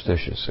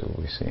superstitious that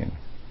we've seen.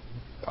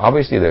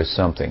 Obviously, there's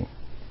something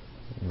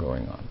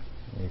going on.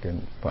 You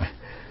can find,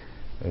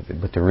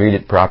 but to read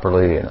it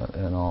properly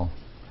and all.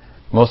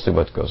 Mostly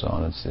what goes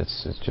on,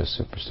 it's just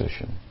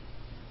superstition.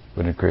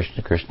 But in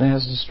Krishna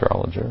has an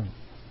astrologer.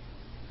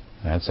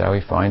 That's how he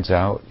finds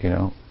out,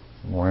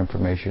 more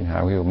information,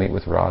 how he will meet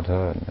with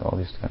Radha and all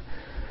these things.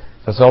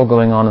 That's all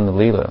going on in the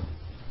Lila.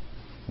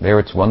 There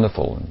it's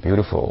wonderful and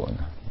beautiful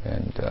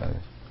and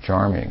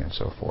charming and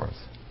so forth.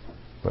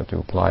 But to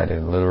apply it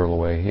in a literal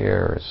way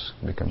here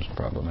becomes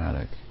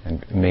problematic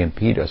and may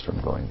impede us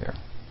from going there.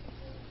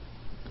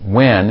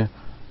 When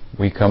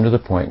we come to the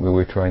point where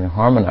we're trying to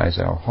harmonize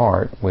our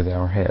heart with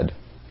our head.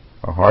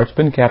 Our heart's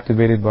been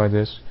captivated by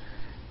this.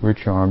 We're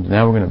charmed.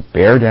 Now we're going to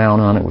bear down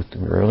on it.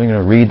 We're really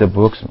going to read the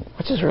books.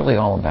 What's this really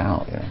all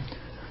about? I'm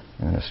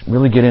going to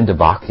really get into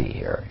bhakti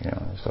here.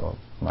 So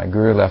my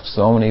guru left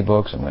so many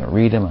books. I'm going to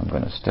read them. I'm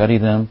going to study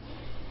them.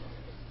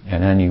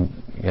 And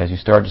then as you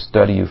start to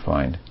study, you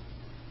find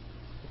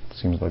it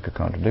seems like a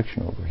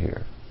contradiction over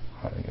here.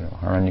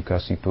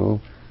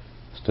 Hiranyakasipu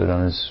stood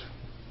on his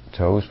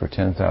toes for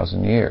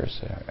 10,000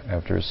 years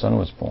after his son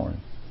was born.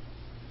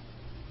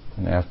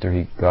 And after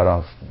he got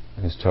off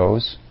his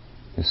toes,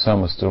 his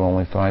son was still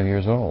only 5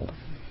 years old.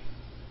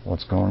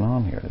 What's going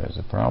on here? There's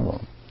a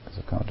problem. There's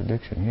a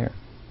contradiction here.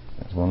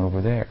 There's one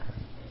over there.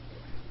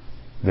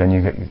 Then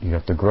you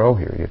have to grow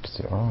here. You have to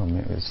say, oh,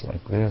 maybe it's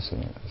like this,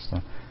 and it's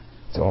not.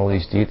 It's all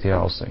these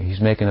details. He's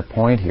making a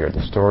point here.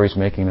 The story's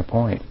making a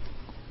point.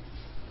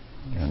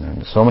 And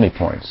then so many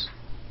points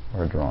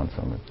are drawn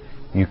from it.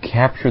 You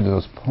capture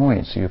those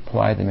points, you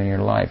apply them in your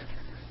life.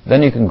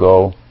 Then you can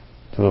go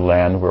to the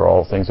land where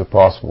all things are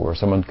possible, where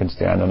someone can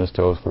stand on his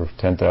toes for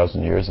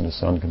 10,000 years and the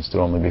son can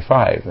still only be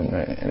 5.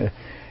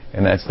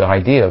 And that's the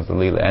idea of the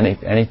Lila.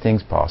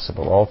 Anything's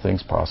possible, all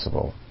things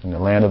possible. In the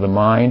land of the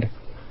mind,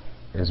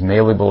 as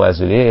malleable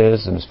as it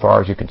is, and as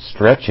far as you can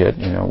stretch it,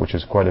 which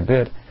is quite a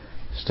bit,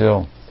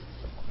 still,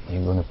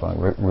 you're going to find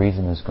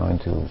reason is going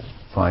to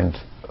find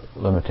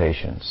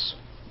limitations.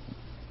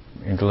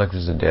 Intellect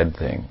is a dead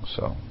thing,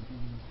 so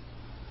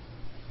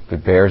if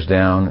it bears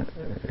down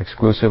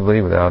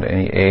exclusively without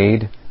any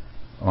aid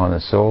on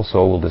the soul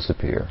will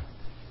disappear.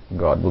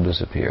 God will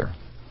disappear.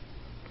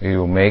 It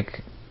will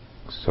make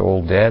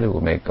soul dead, it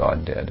will make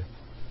God dead.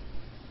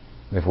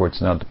 Therefore,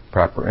 it's not the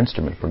proper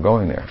instrument for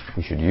going there.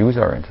 We should use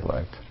our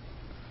intellect.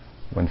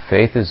 When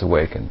faith is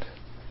awakened,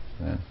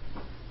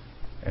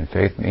 and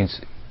faith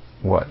means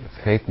what?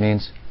 Faith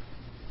means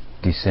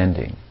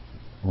descending.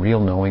 Real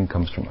knowing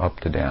comes from up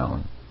to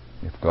down.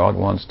 If God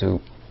wants to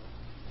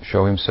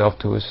show himself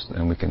to us,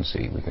 then we can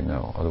see, we can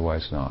know.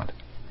 Otherwise not.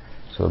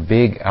 So a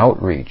big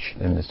outreach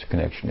in this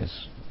connection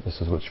is, this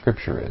is what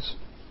Scripture is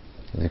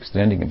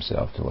extending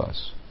himself to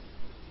us.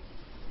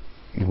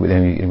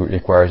 It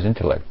requires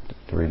intellect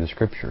to read the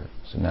Scripture.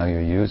 So now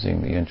you're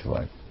using the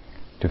intellect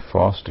to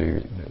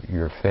foster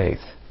your faith,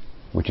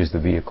 which is the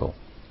vehicle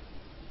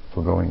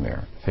for going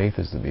there. Faith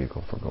is the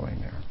vehicle for going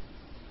there.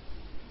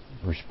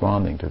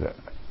 Responding to the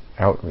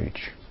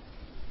outreach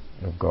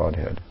of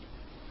Godhead.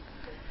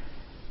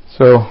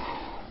 So,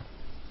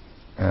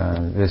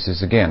 this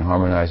is again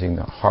harmonizing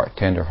the heart,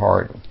 tender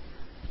heart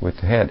with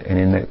the head. And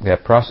in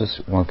that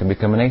process, one can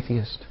become an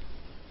atheist.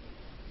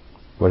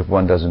 But if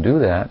one doesn't do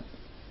that,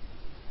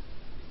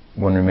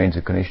 one remains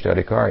a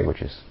Kanishthadikari,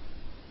 which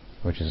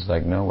is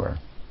like nowhere.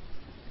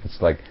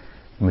 It's like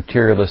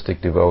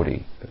materialistic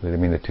devotee. I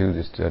mean, the two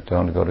just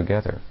don't go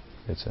together.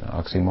 It's an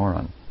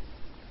oxymoron.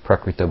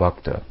 Prakrita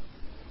Bhakta.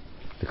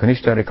 The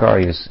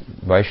Kanishthadikari is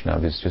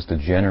Vaishnava is just the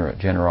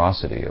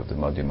generosity of the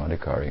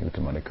Madhyamadikari,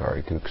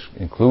 Uttamadikari to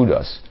include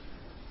us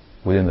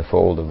within the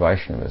fold of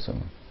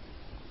Vaishnavism.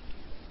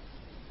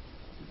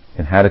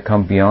 And how to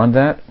come beyond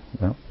that?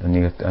 Well, then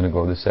you have to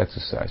undergo this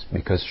exercise.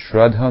 Because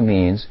Shraddha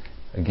means,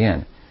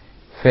 again,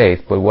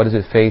 faith, but what is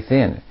it faith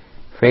in?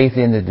 Faith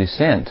in the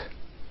descent.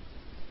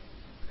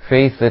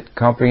 Faith that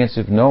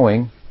comprehensive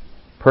knowing,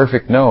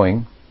 perfect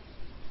knowing,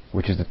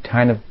 which is the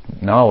kind of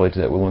knowledge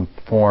that will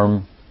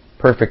inform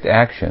perfect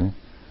action,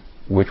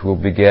 which will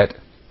beget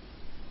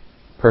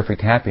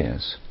perfect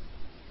happiness,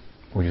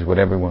 which is what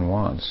everyone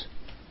wants.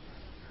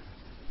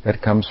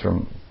 That comes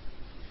from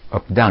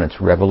up and down. It's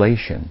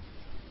revelation.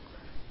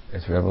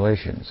 It's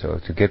revelation. So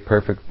to get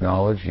perfect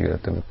knowledge, you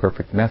have to have a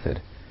perfect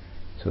method.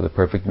 So the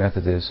perfect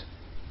method is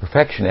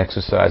perfection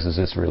exercises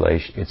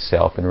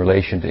itself in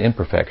relation to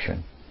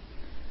imperfection,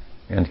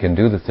 and can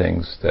do the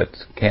things that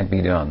can't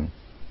be done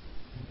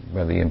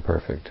by the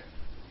imperfect.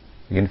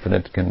 The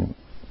infinite can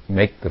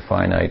make the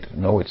finite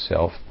know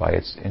itself by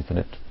its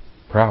infinite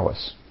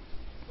prowess.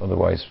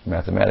 Otherwise,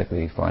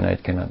 mathematically,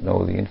 finite cannot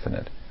know the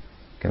infinite,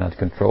 cannot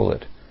control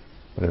it.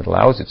 But it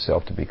allows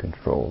itself to be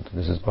controlled.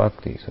 This is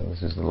bhakti. So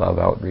this is the love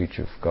outreach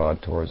of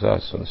God towards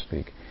us, so to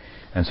speak.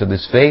 And so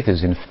this faith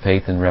is in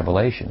faith in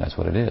revelation. That's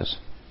what it is.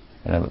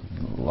 And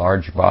a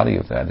large body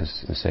of that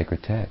is the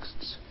sacred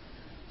texts.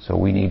 So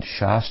we need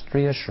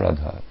Shastriya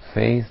Shraddha,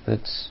 faith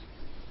that's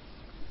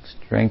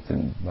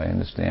strengthened by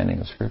understanding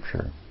of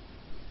Scripture.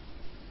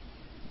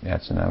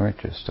 That's in our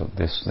interest. So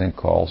this thing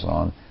calls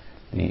on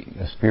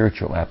a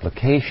spiritual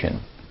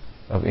application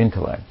of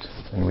intellect,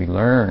 and we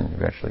learn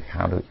eventually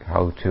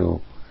how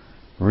to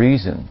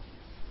reason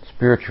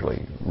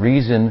spiritually,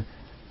 reason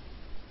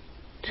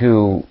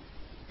to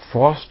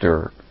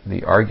foster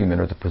the argument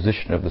or the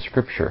position of the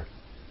Scripture,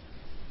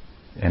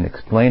 and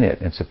explain it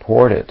and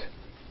support it,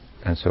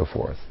 and so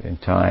forth, in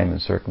time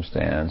and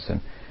circumstance. And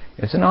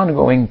it's an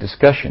ongoing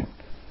discussion.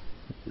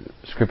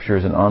 Scripture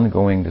is an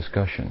ongoing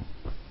discussion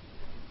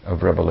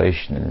of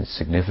revelation and its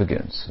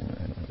significance.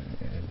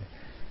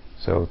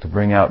 So to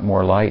bring out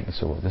more light and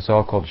so forth. This is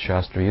all called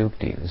Shastra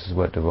Yukti. This is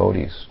what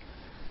devotees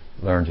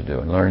learn to do.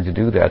 And learning to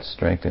do that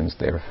strengthens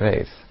their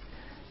faith.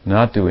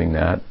 Not doing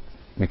that,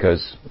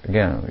 because,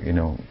 again,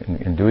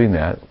 in doing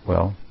that,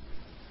 well,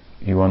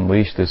 you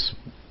unleash this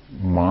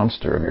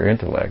monster of your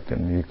intellect,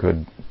 and you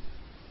could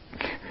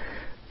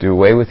do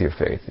away with your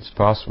faith. It's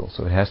possible.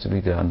 So it has to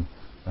be done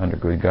under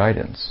good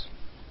guidance.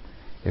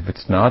 If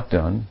it's not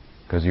done,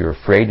 because you're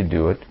afraid to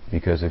do it,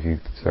 because if you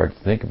start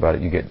to think about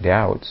it, you get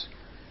doubts,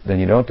 then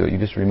you don't do it. You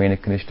just remain a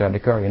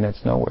Kanishthadhikari, and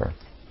that's nowhere.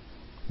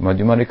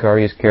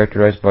 Madhyamadhikari is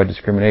characterized by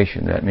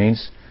discrimination. That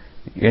means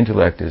the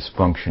intellect is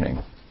functioning,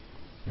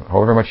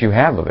 however much you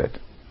have of it,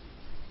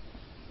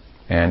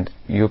 and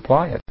you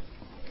apply it.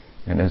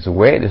 And this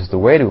is the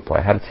way to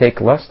apply it, how to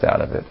take lust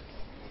out of it.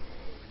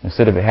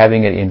 Instead of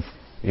having it in,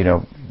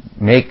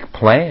 make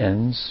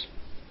plans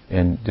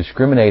and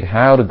discriminate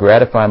how to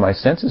gratify my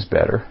senses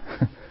better,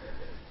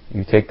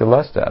 you take the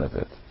lust out of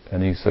it.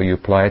 And so you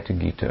apply it to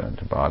Gita and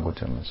to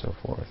Bhagavatam and so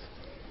forth.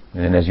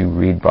 And then as you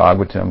read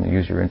Bhagavatam and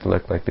use your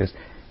intellect like this,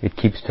 it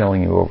keeps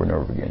telling you over and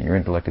over again, your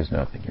intellect is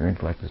nothing, your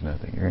intellect is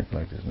nothing, your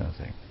intellect is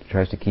nothing. It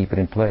tries to keep it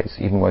in place,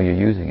 even while you're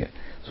using it,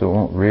 so it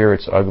won't rear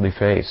its ugly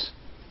face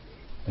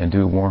and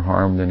do more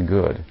harm than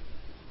good.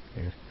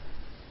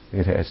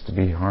 It has to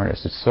be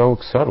harnessed. It's so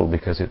subtle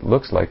because it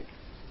looks like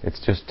it's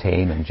just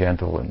tame and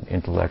gentle, and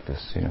intellect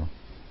is,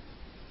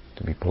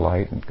 to be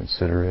polite and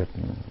considerate.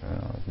 And,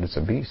 it's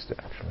a beast,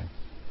 actually.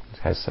 It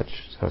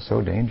has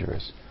so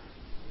dangerous.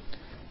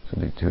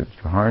 So to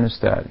harness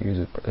that, use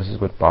it. This is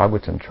what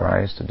Bhagavatam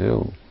tries to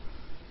do.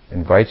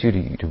 Invites you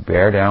to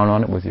bear down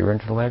on it with your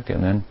intellect,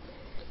 and then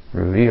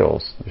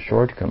reveals the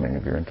shortcoming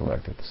of your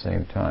intellect at the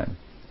same time,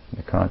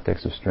 in the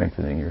context of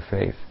strengthening your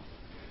faith,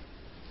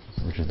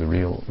 which is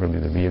really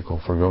the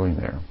vehicle for going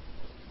there.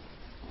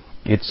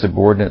 It's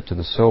subordinate to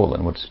the soul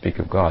and would speak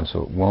of God,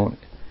 so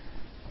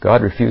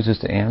God refuses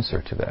to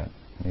answer to that.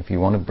 If you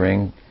want to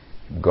bring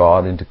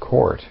God into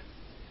court,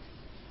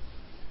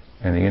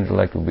 and the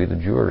intellect will be the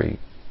jury,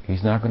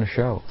 He's not going to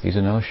show. He's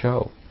a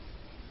no-show.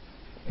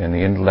 And the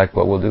intellect,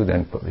 what we'll do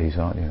then, he's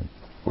on him.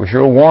 We issue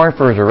a warrant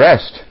for his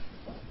arrest.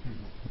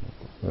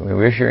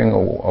 We're issuing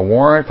a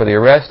warrant for the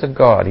arrest of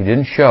God. He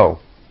didn't show.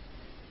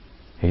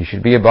 He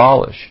should be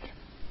abolished.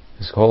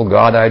 This whole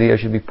God idea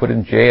should be put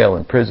in jail,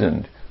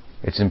 imprisoned.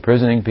 It's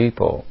imprisoning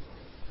people.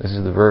 This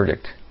is the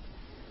verdict.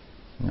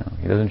 No,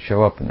 he doesn't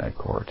show up in that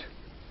court.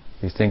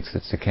 He thinks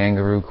it's a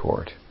kangaroo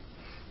court.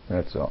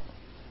 That's all.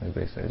 As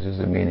they say, this is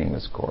a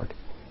meaningless court.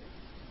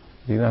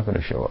 He's not going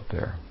to show up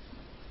there.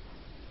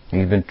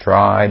 He's been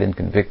tried and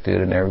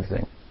convicted and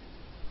everything.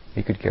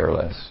 He could care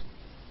less.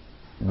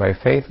 By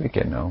faith we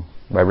can know.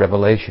 By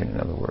revelation, in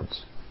other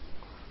words.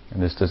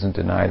 And this doesn't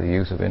deny the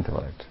use of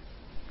intellect.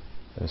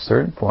 At a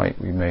certain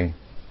point, we may,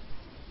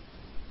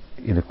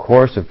 in the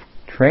course of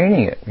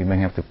training it, we may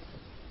have to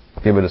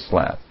give it a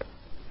slap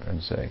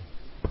and say,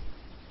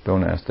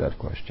 don't ask that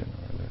question.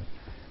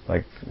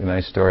 Like the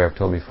nice story I've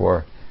told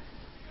before,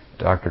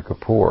 Dr.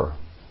 Kapoor,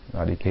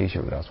 Adi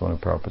Keshav, one of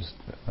Prabhupada's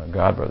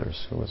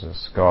godbrothers, who was a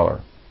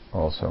scholar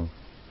also.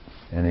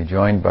 And he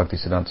joined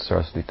Bhaktisiddhanta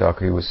Saraswati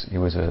Thakur. He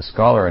was a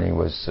scholar, and he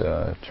was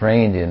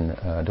trained in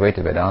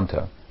Dvaita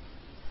Vedanta.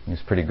 He was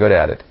pretty good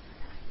at it.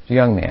 He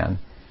was a young man.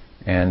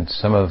 And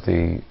some of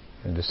the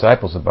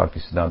disciples of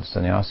Bhaktisiddhanta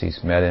sannyasis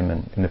met him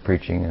in the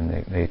preaching,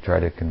 and they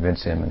tried to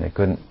convince him, and they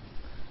couldn't.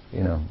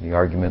 The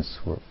arguments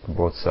for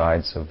both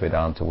sides of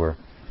Vedanta were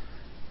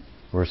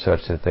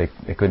such that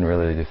they couldn't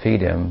really defeat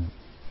him.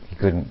 He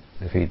couldn't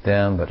defeat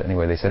them, but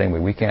anyway, they said,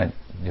 we can't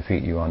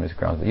defeat you on this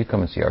grounds, but you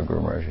come and see our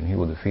Guru Maharaj and he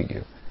will defeat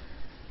you.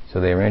 So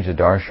they arranged a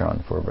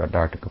darshan for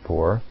Dr.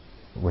 Kapoor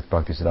with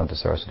Bhaktisiddhanta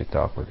Saraswati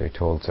Thakur. They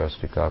told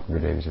Saraswati Thakur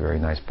that he's a very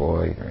nice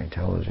boy, very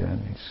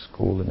intelligent, he's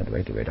schooled in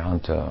Advaita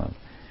Vedanta,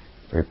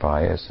 very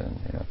pious, and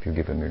if you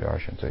give him your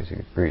darshan, so he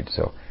agreed.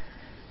 So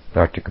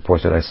Dr.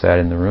 Kapoor said, I sat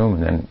in the room,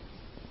 and then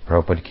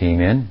Prabhupada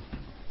came in,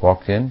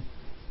 walked in,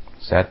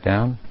 sat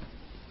down,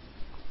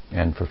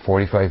 and for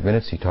 45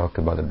 minutes he talked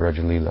about the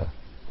Braja Lila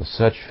with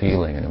such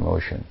feeling and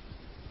emotion.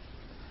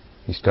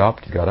 He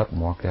stopped, got up, and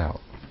walked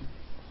out.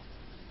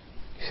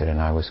 He said,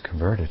 and I was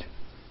converted.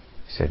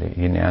 He said, he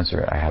didn't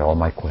answer. I had all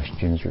my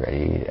questions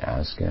ready to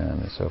ask him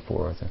and so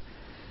forth.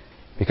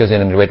 Because in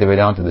Advaita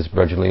Vedanta, this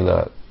Braja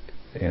Lila,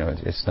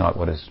 it's not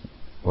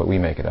what we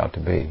make it out to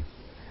be.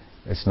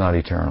 It's not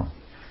eternal.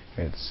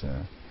 It's,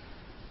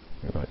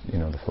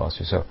 the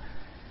philosophy. So,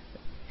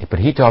 but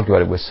he talked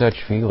about it with such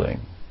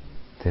feeling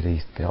that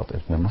he felt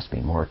that there must be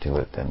more to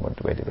it than what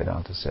Advaita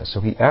Vedanta says. So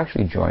he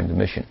actually joined the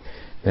mission.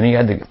 Then he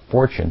had the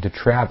fortune to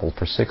travel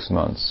for 6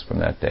 months from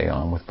that day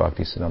on with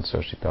Bhaktisiddhanta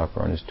Saraswati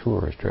Thakur on his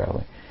tour, his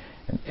traveling.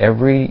 And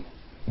every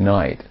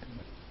night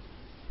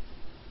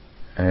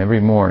and every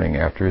morning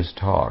after his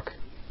talk,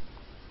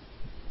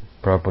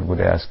 Prabhupada would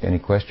ask, any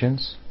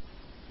questions?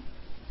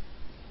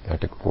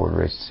 Dr. Kapoor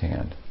raised his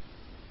hand.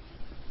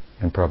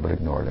 And Prabhupada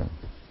ignored him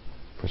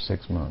for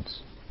 6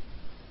 months.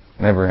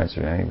 Never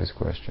answered any of his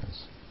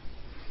questions.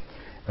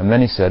 And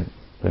then he said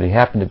that he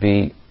happened to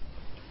be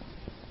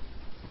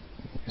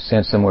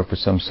sent somewhere for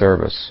some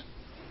service.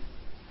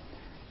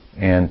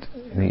 And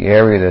in the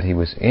area that he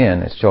was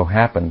in, it so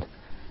happened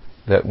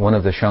that one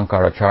of the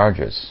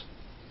Shankaracharyas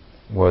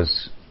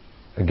was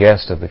a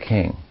guest of the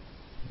king.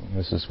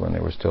 This is when they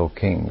were still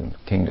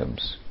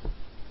kingdoms,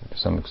 to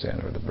some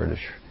extent, or the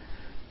British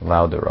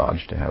allowed the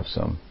Raj to have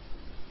some,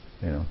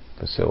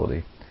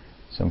 facility,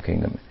 some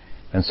kingdom.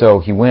 And so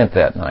he went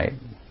that night,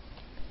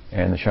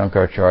 and the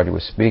Shankaracharya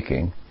was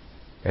speaking,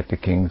 at the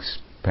king's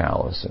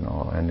palace and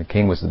all, and the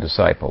king was the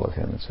disciple of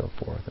him and so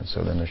forth. And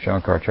so then the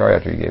Shankaracharya,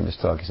 after he gave his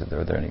talk, he said,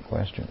 "Are there any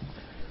questions?"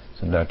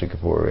 So Dr.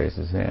 Kapoor raised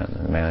his hand,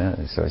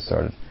 and so he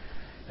started.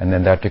 And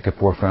then Dr.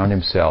 Kapoor found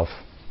himself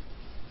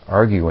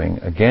arguing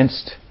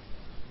against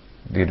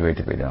the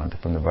Advaita Vedanta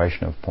from the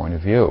Vaishnava point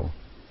of view.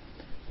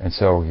 And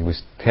so he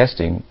was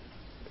testing,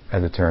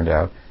 as it turned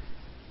out,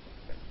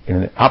 in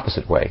an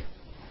opposite way.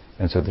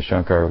 And so the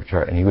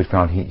Shankaracharya, and he would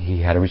found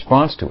he had a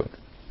response to it.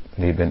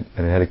 And it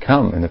had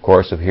come in the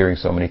course of hearing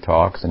so many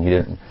talks, and he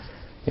didn't,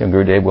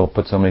 Gurudev will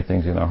put so many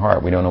things in our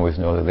heart. We don't always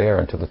know they're there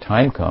until the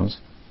time comes,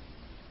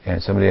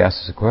 and somebody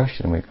asks us a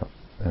question,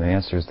 and the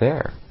answer is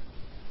there.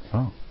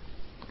 Oh,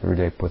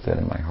 Gurudev put that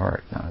in my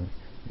heart.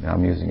 Now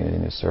I'm using it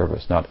in his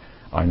service. Not,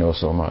 I know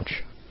so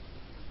much.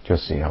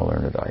 Just see how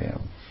learned I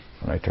am.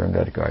 When I turned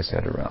that guy's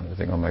head around, I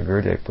think, oh, my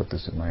Gurudev put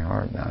this in my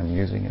heart. Now I'm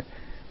using it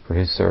for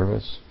his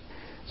service.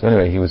 So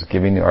anyway, he was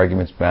giving the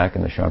arguments back,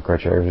 and the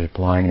Shankaracharya was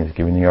replying, and he was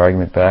giving the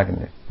argument back,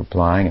 and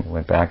replying, and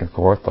went back and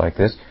forth like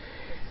this.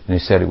 And he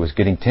said it was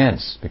getting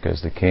tense,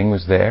 because the king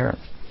was there.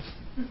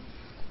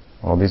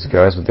 All these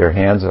guys with their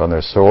hands on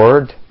their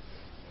sword.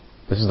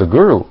 This is the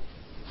guru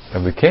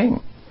of the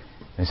king.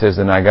 He says,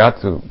 then I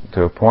got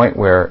to a point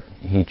where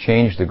he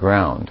changed the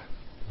ground,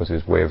 was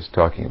his way of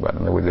talking about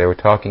it. And they were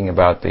talking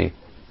about the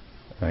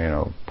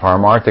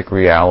paramarthic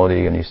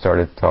reality, and he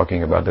started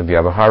talking about the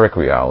vyavaharic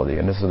reality.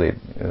 And this is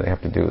they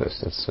have to do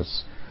this.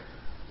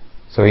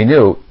 So he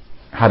knew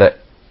how to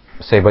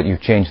say, but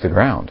you've changed the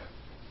ground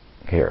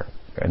here,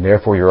 and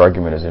therefore your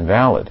argument is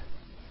invalid.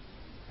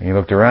 And he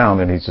looked around,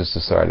 and he just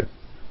decided,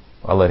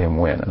 I'll let him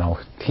win, and I'll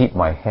keep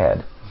my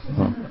head,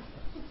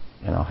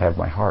 and I'll have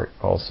my heart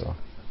also,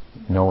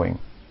 knowing.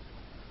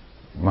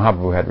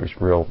 Mahaprabhu had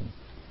a real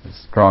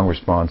strong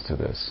response to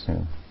this.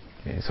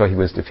 So he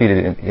was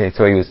defeated.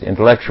 So he was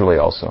intellectually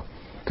also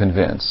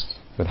convinced.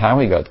 But how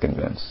he got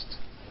convinced?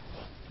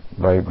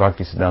 By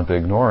Bhaktisiddhanta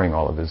ignoring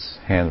all of his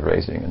hand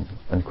raising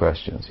and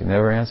questions. He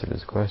never answered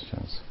his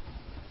questions.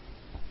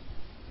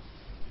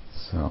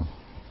 So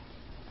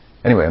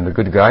anyway, under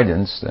good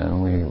guidance,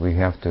 then we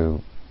have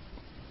to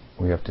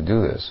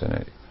do this,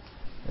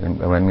 and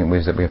what I mean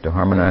is that we have to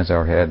harmonize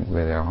our head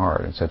with our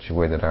heart in such a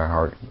way that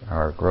our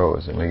heart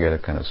grows, and we get a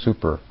kind of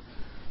super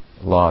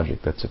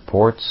logic that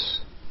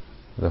supports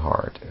the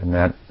heart, and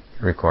that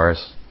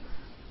requires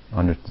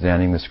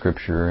understanding the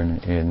scripture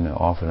in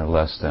often a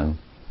less than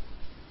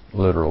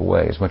literal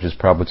way, as much as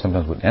Prabhupada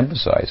sometimes would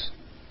emphasize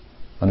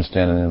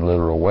understanding in a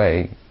literal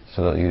way,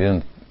 so that you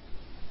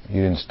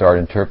didn't start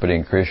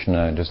interpreting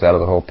Krishna just out of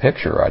the whole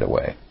picture right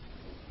away.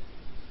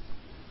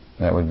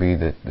 That would be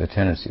the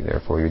tendency.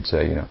 Therefore, you'd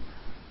say,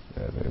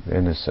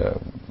 in this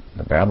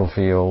the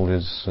battlefield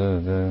is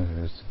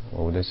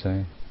what would they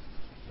say?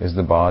 Is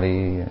the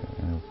body,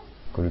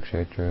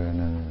 Kurukshetra,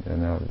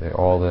 and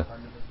all the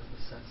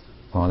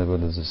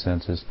Pandavas, the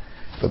senses.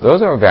 But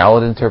those are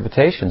valid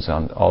interpretations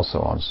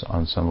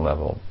on some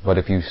level. But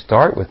if you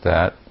start with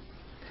that,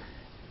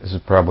 this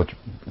is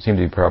seemed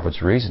to be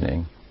Prabhupada's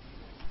reasoning,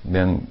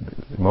 then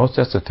the most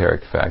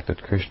esoteric fact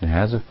that Krishna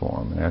has a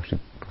form and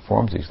actually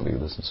performs these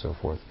leelas and so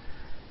forth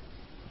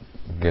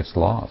gets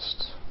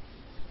lost.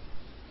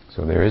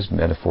 So there is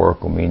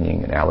metaphorical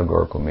meaning and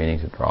allegorical meaning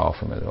to draw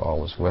from it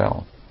all as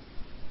well.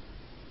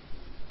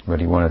 But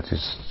he wanted to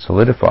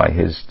solidify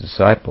his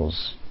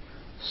disciples'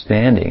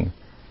 standing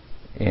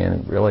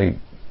and really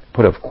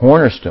put a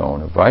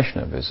cornerstone of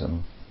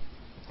Vaishnavism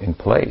in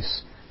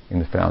place, in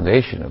the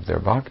foundation of their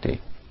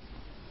bhakti.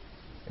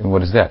 And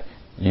what is that?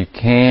 You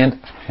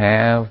can't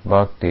have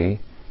bhakti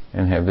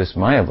and have this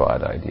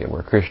Mayavad idea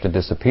where Krishna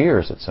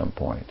disappears at some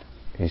point.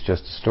 He's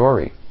just a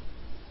story.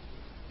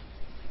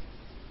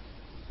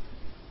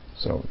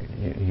 So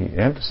he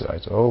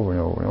emphasized over and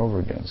over and over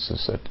again. So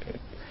that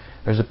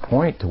there's a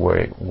point to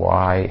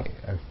why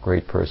a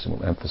great person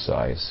will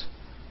emphasize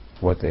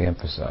what they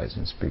emphasize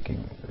in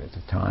speaking at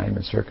the time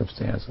and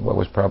circumstance. What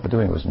was Prabhupada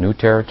doing? It was new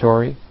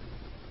territory.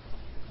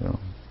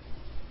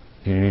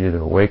 You needed to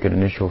awaken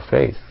initial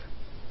faith.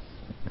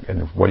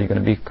 And what are you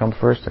going to become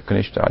first? A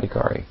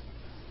Kanishta-adhikari.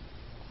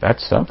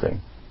 That's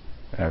something,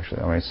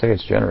 actually. I say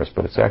it's generous,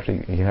 but it's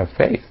actually, you have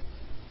faith.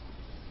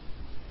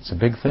 It's a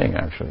big thing,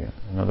 actually,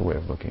 another way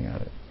of looking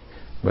at it.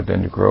 But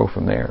then to grow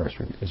from there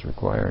is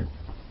required.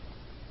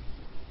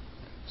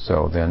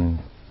 So then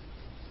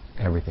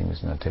everything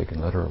is not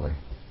taken literally.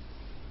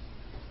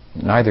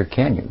 Neither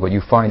can you. What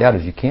you find out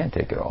is you can't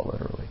take it all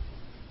literally.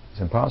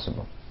 It's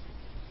impossible.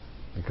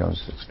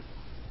 Because,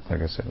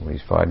 like I said, when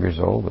he's 5 years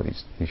old, but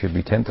he should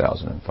be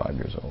 10,005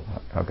 years old.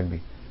 How can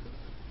be?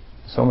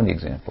 So many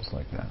examples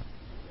like that.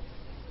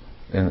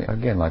 And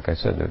again, like I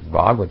said, the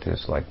Bhagavata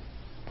is like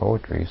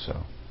poetry,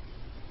 so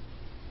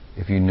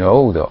if you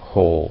know the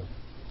whole,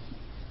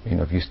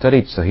 if you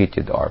studied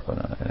Sahitya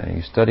Darpana, and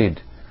you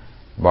studied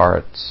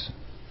Bharat's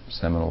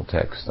seminal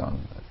text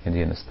on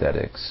Indian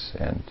aesthetics,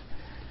 and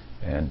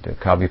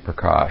Kavi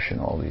Prakash, and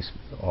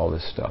all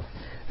this stuff,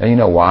 and you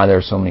know why there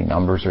are so many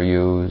numbers are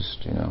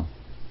used,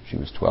 she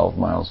was 12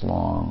 miles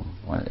long,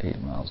 8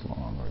 miles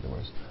long, or there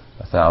was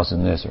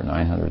 1,000 this or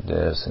 900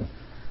 this, and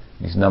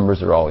these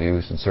numbers are all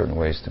used in certain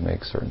ways to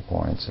make certain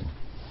points. And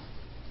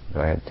if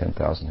I had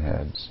 10,000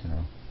 heads,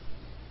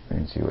 it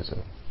means he was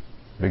a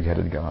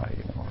big-headed guy,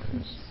 or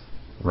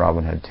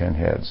Robin had 10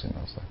 heads,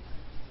 so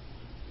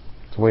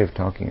it's a way of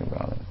talking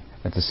about it.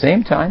 At the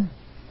same time,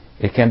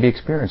 it can be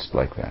experienced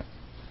like that,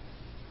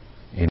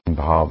 in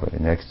bhava,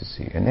 in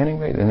ecstasy. And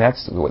anyway, and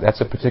that's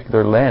a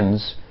particular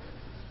lens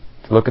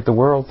to look at the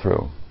world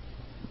through.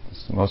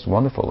 It's the most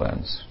wonderful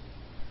lens.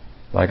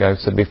 Like I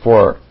said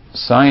before,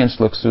 science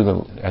looks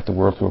at the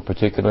world through a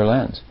particular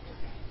lens.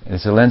 And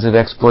it's a lens of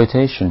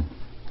exploitation.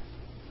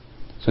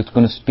 So it's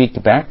going to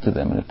speak back to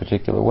them in a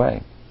particular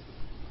way.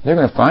 They're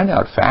going to find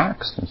out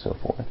facts and so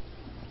forth.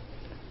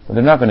 But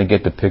they're not going to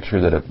get the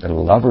picture that a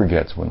lover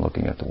gets when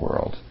looking at the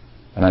world.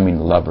 And I mean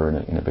lover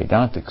in a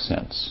Vedantic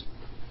sense,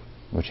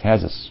 which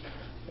has,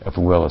 if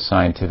you will, a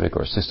scientific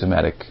or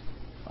systematic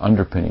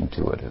underpinning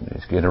to it. And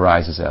it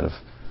arises out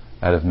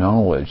of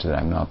knowledge that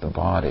I'm not the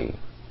body,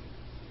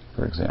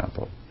 for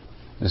example.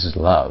 This is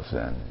love,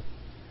 then.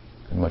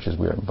 As much as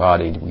we're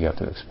embodied, we have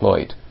to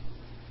exploit.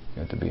 We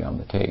have to be on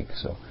the take.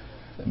 So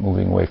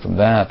moving away from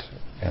that,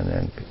 and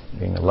then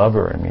being a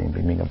lover,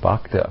 being a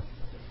bhakta,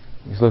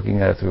 he's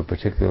looking at it through a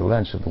particular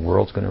lens, so the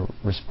world's going to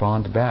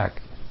respond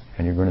back.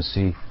 And you're going to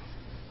see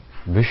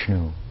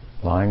Vishnu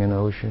lying in the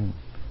ocean,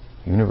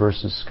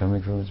 universes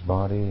coming from his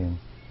body, and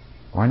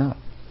why not?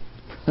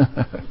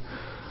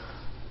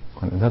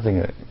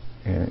 Nothing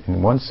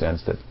in one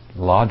sense that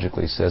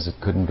logically says it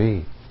couldn't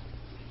be.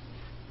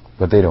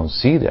 But they don't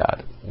see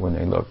that when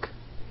they look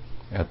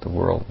at the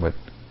world with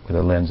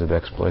a lens of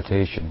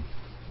exploitation.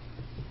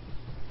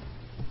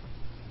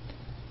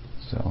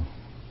 So,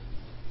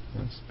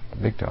 that's a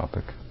big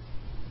topic.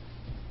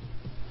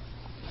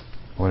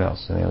 What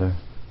else? Any other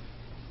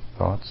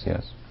thoughts?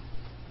 Yes?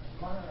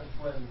 Maharaj,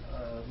 when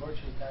Lord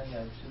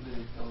Chaitanya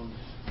exhibited those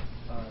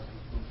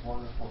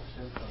wonderful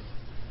symptoms,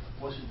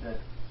 was it that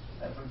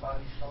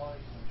everybody saw it,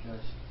 or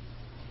just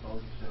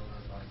those that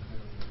were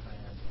literally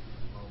fans of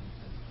the road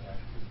that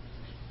actually,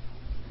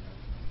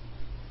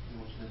 it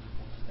was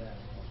visible to them,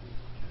 or was it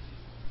just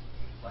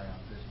by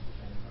our business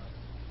to anybody?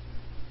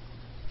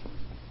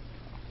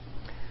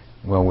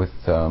 Well,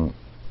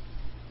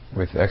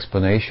 with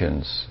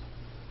explanations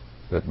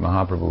that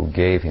Mahaprabhu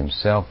gave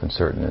himself in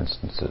certain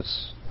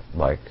instances,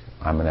 like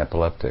I'm an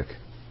epileptic.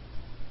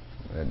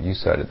 You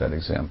cited that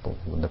example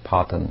with the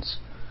Patans.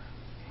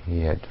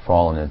 He had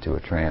fallen into a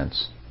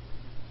trance,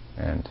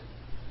 and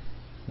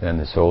then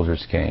the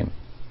soldiers came,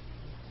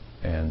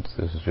 and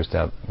this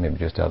was maybe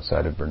just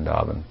outside of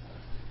Vrindavan,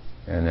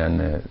 and then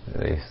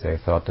they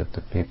thought that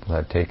the people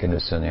had taken a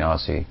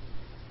sannyasi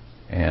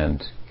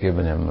and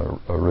given him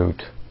a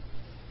root,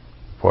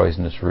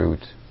 poisonous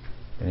root,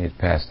 and he had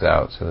passed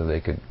out so that they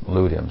could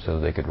loot him, so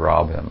that they could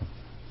rob him.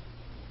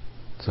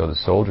 So the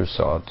soldiers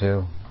saw it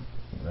too,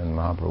 and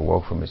Mahaprabhu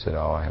woke from it. He said,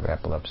 "Oh, I have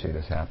epilepsy,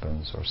 this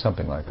happens," or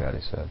something like that,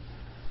 he said.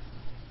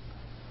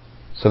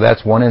 So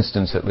that's one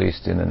instance, at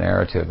least, in the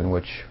narrative in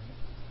which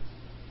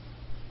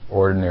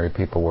ordinary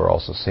people were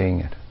also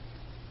seeing it.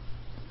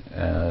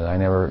 And I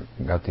never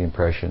got the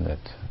impression that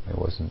it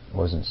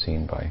wasn't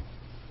seen by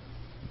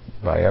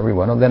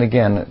everyone. And then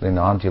again, in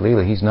Antya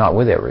Lila, he's not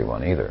with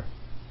everyone either.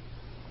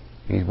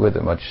 He's with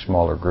a much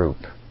smaller group.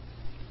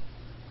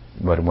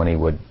 But when he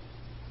would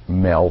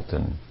melt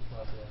in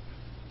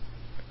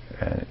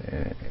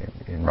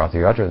Ratha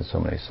Yatra, so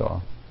many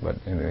saw, but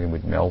he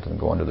would melt and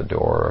go under the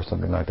door or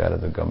something like that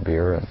of the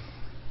Gambhir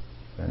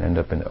and end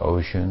up in the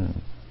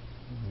ocean.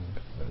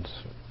 And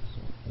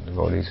the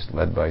devotees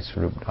led by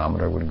Swarup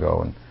Damodar would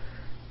go and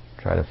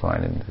try to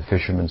find him. The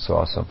fishermen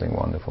saw something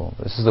wonderful.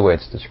 This is the way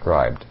it's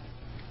described.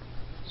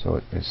 So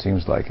it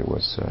seems like it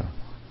was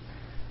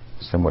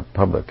somewhat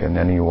public. And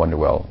then you wonder,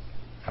 well,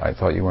 I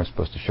thought you weren't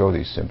supposed to show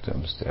these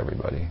symptoms to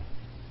everybody.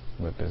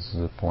 But this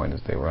is the point,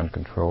 is they were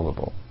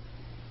uncontrollable.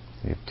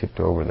 You've tipped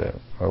over the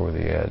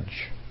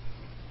edge.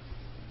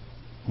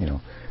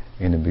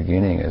 In the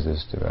beginning, as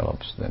this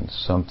develops, then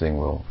something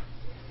will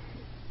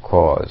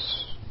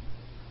cause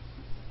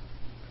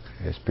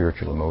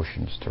spiritual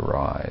emotions to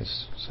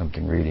rise.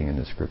 Something reading in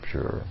the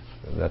scripture,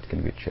 that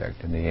can be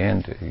checked. In the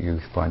end, you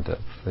find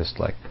this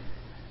like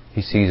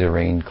he sees a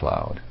rain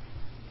cloud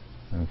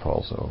and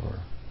falls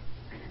over,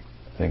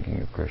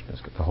 thinking of Krishna.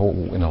 The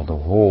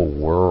whole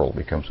world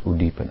becomes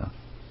udipana,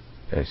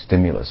 a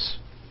stimulus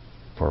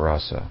for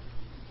rasa.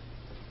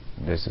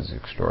 This is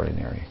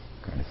extraordinary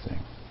kind of thing.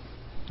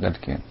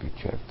 That can't be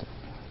checked.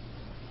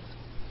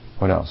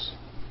 What else?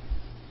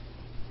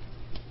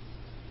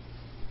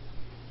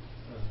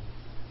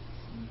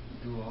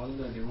 Do all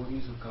the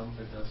devotees who come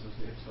with the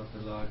associates of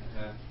the Lord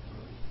have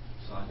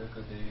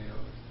sadhaka day,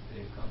 or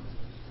they come in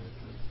the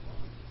spiritual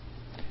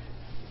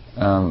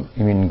form?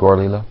 You mean Gaur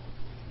Lila?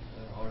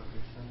 Or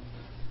Krishna?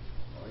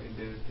 Or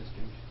there is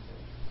distinction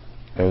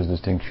there? There is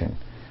distinction.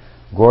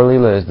 Gaur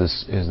Lila is the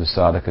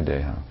sadhaka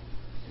deha.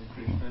 In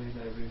Krishna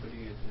Lila,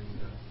 everybody is in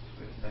the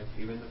spirit. Like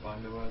even the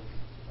Pandavas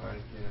are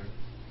there,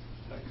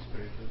 like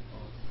spiritual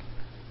form.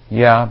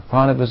 Yeah,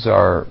 Pandavas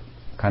are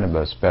kind of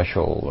a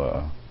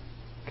special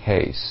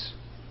case.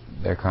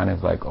 they're kind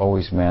of like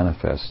always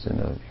manifest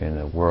in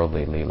a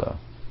worldly Lila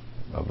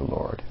of the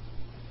Lord.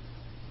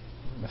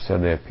 So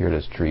they appeared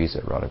as trees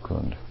at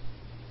Radhakund.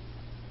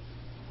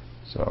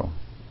 So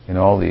in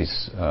all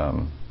these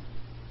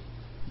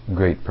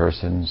great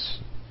persons,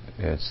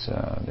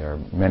 there are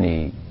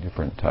many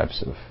different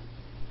types of.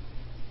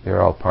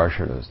 They're all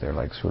Parshadas. They're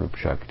like Swarup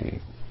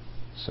Shakti.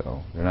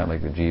 So they're not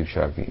like the Jeev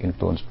Shakti,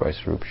 influenced by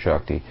Swarup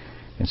Shakti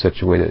in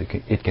such a way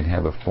that it can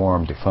have a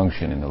form to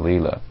function in the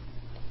Leela.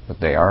 But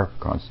they are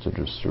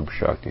constituted of Swarup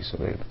Shakti, so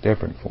they have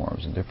different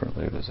forms and different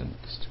Leelas and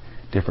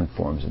different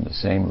forms in the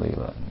same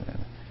Leela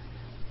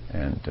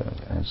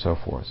and so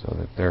forth. So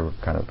that they're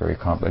kind of very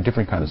a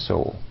different kind of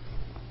soul.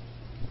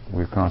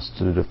 We're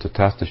constituted of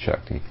Tatastha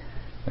Shakti,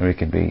 and we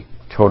can be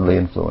totally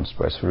influenced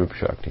by Swarup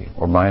Shakti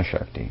or Maya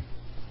Shakti.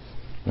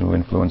 When we're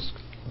influenced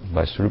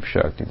by Swarup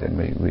Shakti, then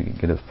we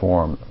get a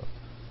form,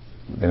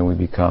 then we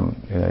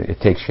become, it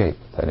takes shape,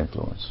 that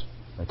influence.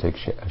 It takes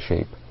a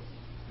shape.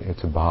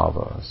 It's a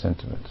bhava, a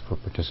sentiment for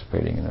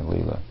participating in a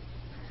Leela.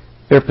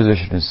 Their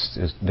position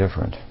is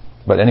different.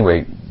 But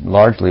anyway,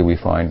 largely we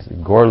find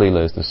Gaur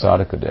Leela is the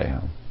Sadhaka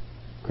Deha.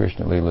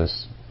 Krishna Leela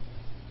is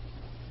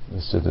the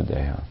Siddha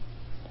Deha.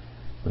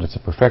 But it's a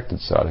perfected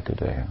Sadhaka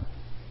Deha.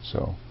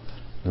 So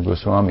the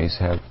Goswamis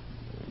have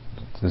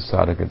the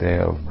Sadhaka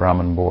Deha of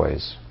Brahman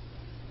boys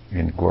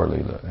in Gaur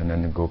Leela, and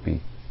then the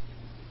Gopi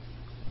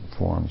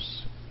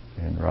forms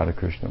in Radha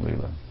Krishna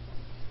Leela.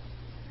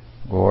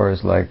 Gaur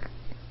is like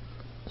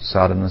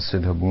sadhana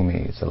siddha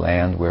bhumi. It's a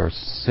land where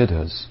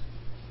siddhas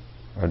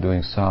are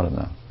doing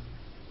sadhana.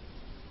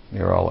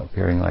 They're all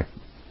appearing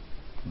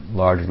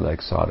largely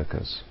like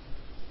sadhakas.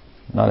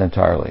 Not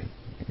entirely.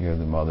 You have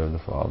the mother, the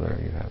father,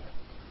 you have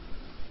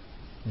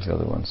these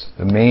other ones.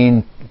 The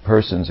main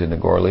persons in the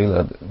Gaur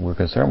Leela we're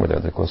concerned with are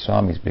the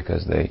Goswamis,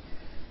 because they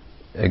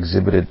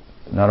exhibited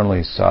not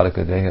only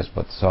sadhaka dehas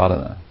but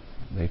sadhana.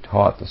 They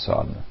taught the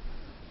sadhana.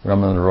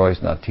 Ramananda Roy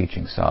is not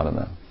teaching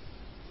sadhana.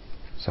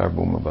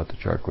 Sarvabhauma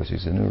Bhattacharya,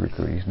 he's a new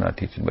recruit, he's not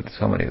teaching, but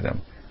so many of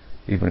them,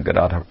 even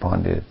Gadadhar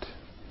Pandit,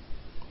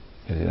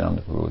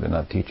 Nityananda Prabhu, they're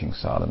not teaching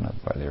sadhana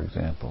by their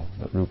example.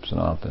 But Rup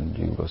Sanat and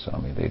Jiva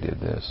Goswami, they did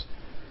this.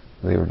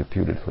 They were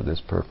deputed for this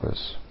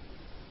purpose.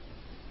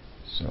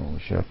 So we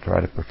should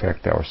try to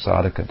perfect our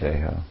sadhaka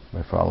deha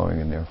by following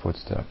in their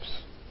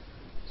footsteps.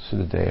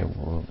 Siddha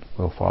deha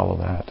will follow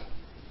that.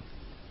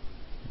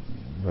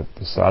 But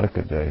the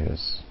sadhaka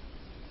deha's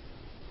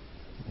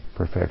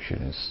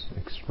perfection is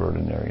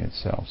extraordinary in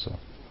itself. So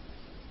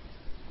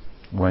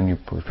when you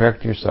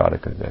perfect your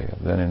sadhaka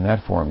deha, then in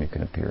that form you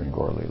can appear in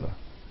Gaur Leela.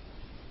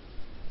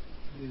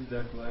 Is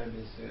that why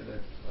they say that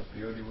a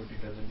pure devotee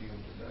doesn't even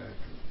desire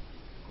to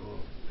go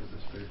to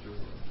the spiritual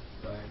world?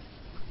 Right?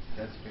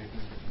 That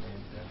statement is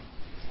made that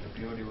the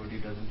pure devotee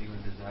doesn't even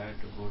desire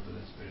to go to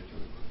the spiritual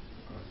world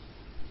because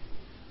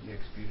he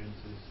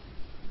experiences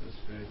the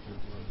spiritual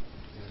world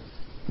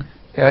here.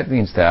 Yeah, it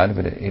means that,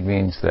 but it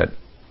means that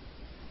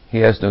he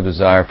has no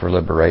desire for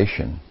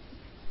liberation,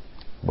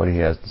 but he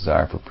has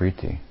desire for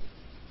priti,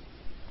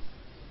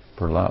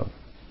 for love.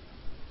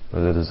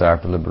 But the desire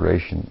for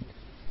liberation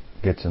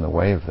gets in the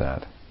way of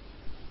that.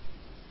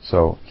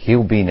 So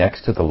he'll be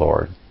next to the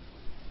Lord,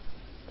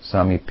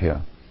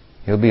 samipya.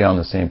 He'll be on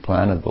the same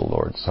planet of the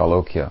Lord,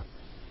 salokya,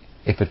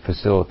 if it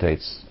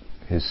facilitates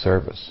his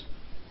service,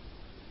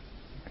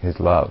 his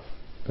love.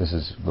 This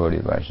is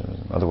Gaudiya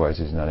Vaishnavism. Otherwise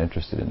he's not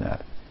interested in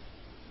that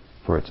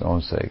for its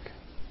own sake.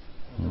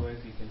 Otherwise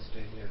he can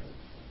stay here.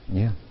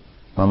 Yeah.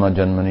 Mama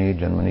janmani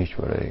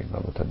janmanishware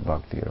bhavatad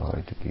bhakti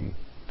haritaki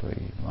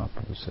toyi,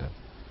 Mahaprabhu said.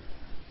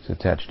 It's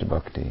attached to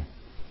bhakti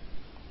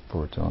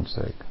for its own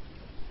sake.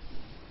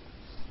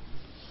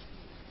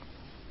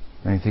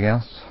 Anything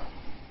else?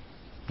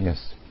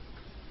 Yes.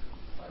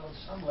 Well, on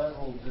some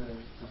level, the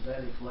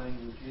Vedic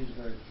language is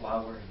very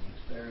flowery.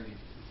 It's very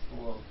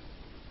full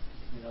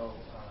of,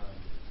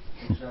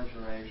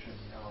 exaggeration.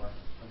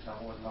 For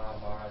example, when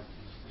Mahabharata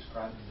is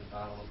describing the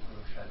battle of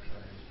Kurukshetra,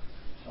 there's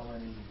so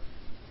many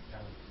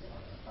kind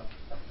of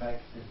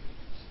affected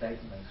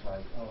statements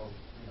like,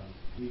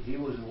 he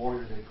was a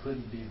warrior that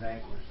couldn't be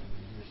vanquished, and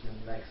here's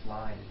the next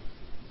line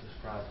to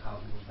describe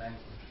how he was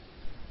vanquished,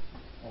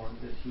 or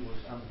that he was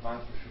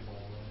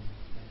unvanquishable,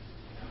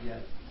 and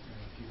yet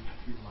a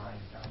few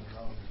lines down the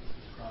road it was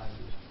described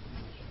as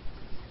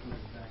he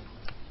was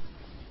vanquished.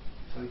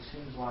 So it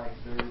seems like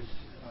there's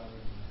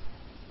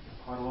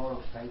quite a lot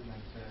of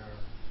statements that are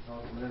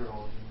not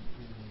literal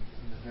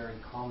in the very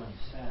common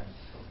sense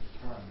of the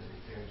term.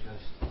 They're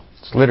just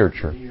it's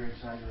literature. Mere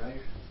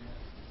exaggerations,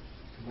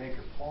 to make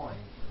a point.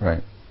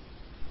 Right.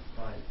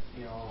 But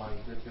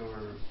like that there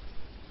were,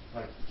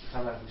 like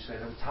sometimes we say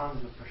there were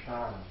tons of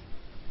prashadam.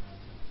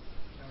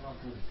 There were not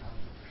really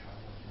tons of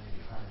prashadam,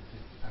 maybe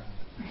 150 pounds.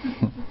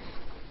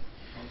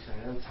 I would say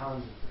there were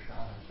tons of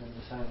prashadams. In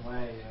the same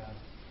way,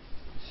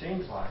 it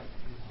seems like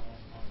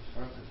on the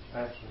surface,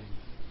 especially.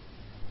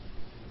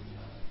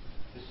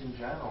 Just in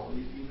general,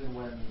 even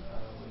when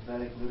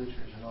Vedic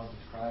literatures are not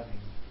describing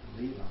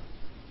Lila,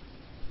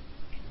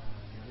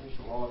 there's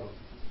a lot of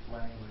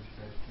language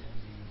that can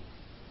be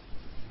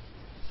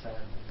said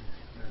that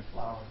is very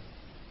flowery.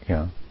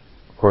 Yeah.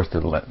 Of course,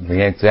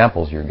 the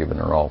examples you're given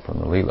are all from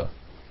the Lila.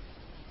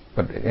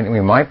 But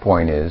anyway, my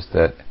point is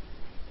that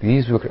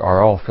these books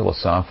are all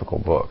philosophical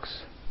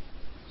books,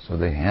 so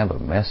they have a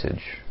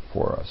message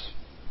for us.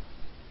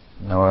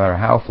 No matter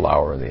how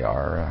flowery they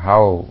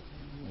are,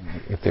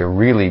 if they're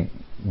really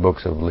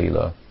books of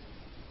Lila,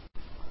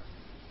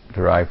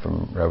 derived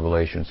from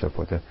Revelation and so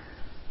forth,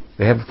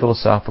 they have a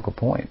philosophical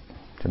point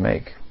to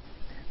make.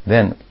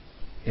 Then,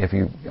 if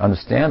you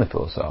understand the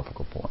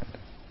philosophical point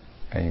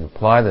and you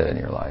apply that in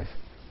your life,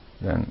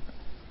 then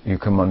you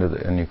come under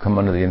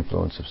the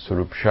influence of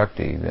Swarup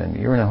Shakti, then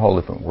you're in a whole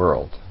different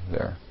world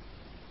there.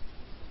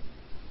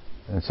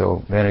 And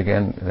so then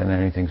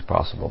anything's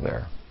possible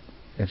there.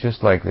 It's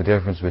just like the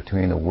difference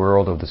between the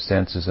world of the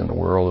senses and the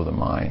world of the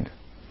mind.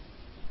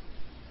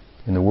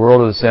 In the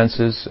world of the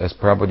senses, as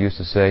Prabhupada used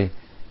to say,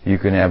 you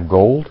can have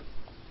gold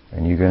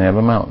and you can have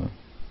a mountain.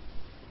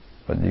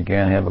 But you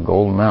can't have a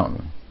golden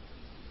mountain.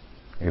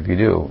 If you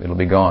do, it'll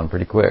be gone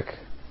pretty quick.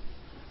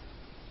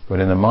 But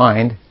in the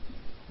mind,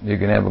 you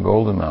can have a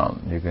golden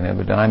mountain, you can have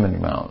a diamond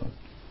mountain.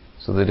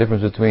 So the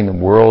difference between the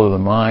world of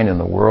the mind and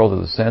the world of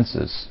the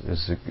senses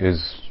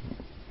is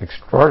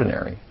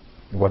extraordinary.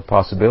 What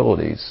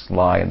possibilities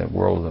lie in the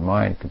world of the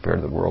mind compared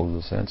to the world of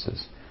the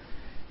senses?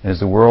 And is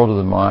the world of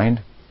the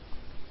mind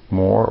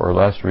more or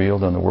less real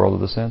than the world of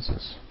the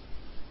senses?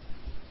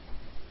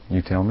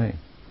 You tell me.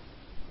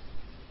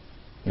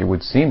 It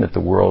would seem that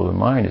the world of the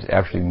mind is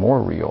actually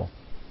more real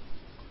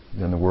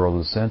than the world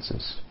of the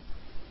senses.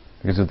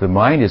 Because if the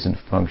mind isn't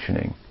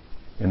functioning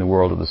in the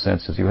world of the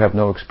senses, you have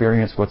no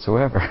experience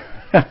whatsoever.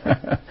 Do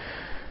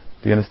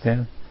you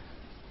understand?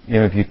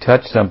 If you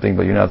touch something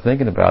but you're not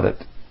thinking about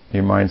it,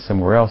 your mind's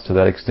somewhere else. To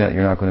that extent,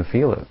 you're not going to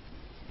feel it.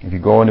 If you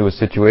go into a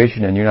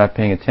situation and you're not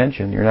paying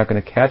attention, you're not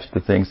going to catch the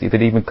things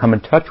that even come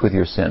in touch with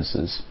your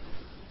senses.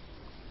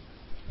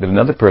 But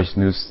another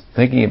person who's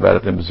thinking about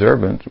it,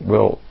 observant,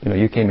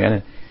 you came in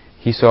and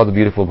he saw the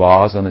beautiful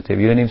vase on the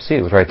table. You didn't even see it.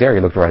 It was right there.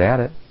 You looked right at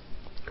it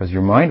because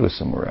your mind was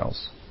somewhere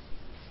else.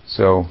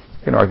 So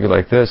you can argue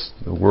like this: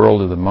 the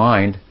world of the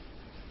mind,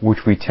 which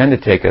we tend to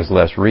take as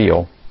less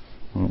real,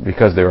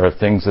 because there are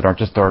things that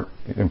aren't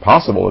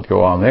impossible to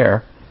go on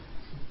there,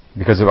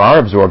 because of our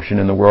absorption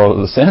in the world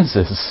of the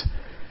senses.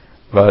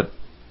 But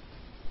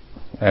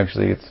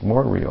actually, it's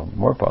more real,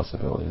 more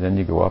possibility. Then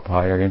you go up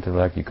higher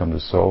intellect, you come to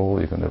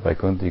soul, you come to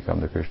Vaikuntha, you come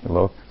to Krishna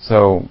Lok.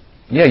 So,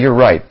 yeah, you're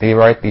right. They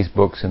write these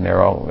books, and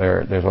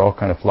there's all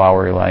kind of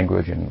flowery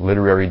language and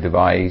literary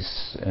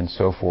device and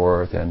so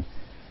forth. And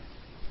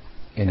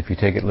if you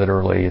take it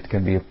literally, it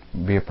can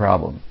be a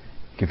problem.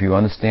 If you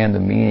understand the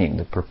meaning,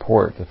 the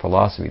purport, the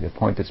philosophy, the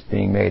point that's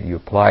being made, you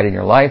apply it in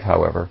your life,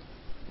 however,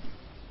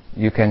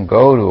 you can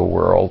go to a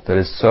world that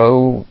is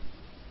so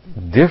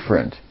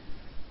different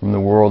from the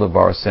world of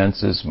our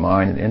senses,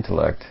 mind, and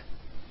intellect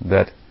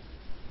that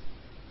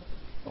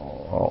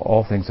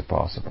all things are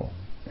possible.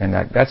 And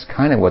that's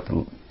kind of what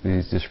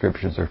these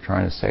descriptions are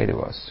trying to say to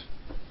us.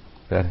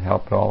 Does that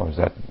help at all,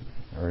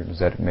 or does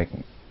that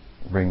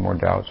bring more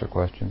doubts or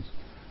questions?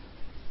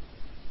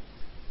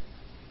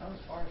 As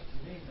far as to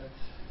me,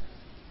 that's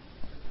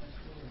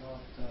really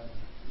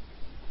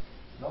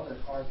not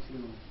that hard to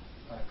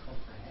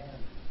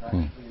comprehend.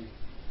 Actually,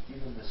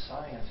 even the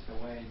science, the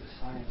way the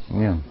science to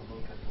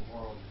look at the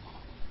world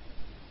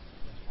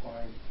is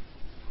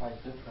quite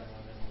different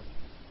than what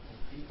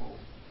people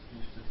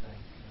used to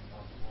think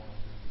about the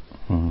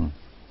world.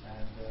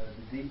 And the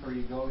deeper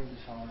you go into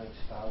some of that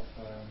stuff,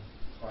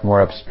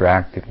 more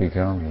abstract it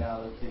becomes.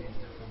 Reality,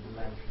 different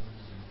dimensions,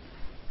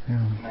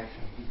 and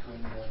connections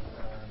between them.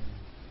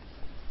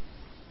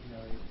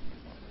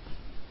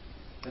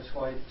 That's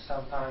why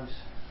sometimes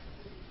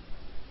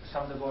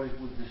some devotees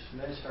would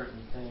dismiss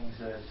certain things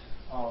as,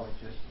 it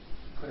just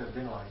could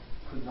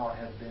not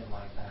have been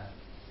like that.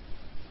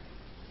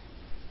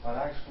 But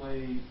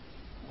actually,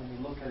 when you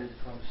look at it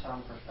from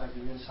some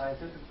perspective, even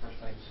scientific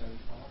perspective, you say,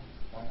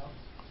 why not?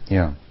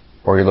 Yeah.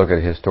 Or you look at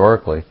it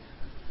historically.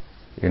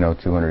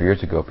 200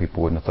 years ago,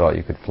 people wouldn't have thought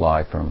you could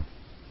fly from,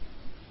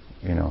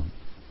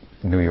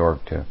 New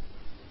York to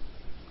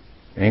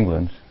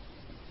England.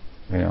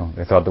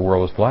 They thought the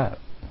world was flat.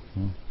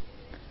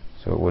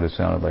 So it would have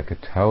sounded like a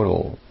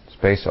total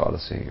space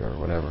odyssey or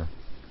whatever,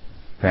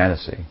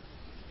 fantasy.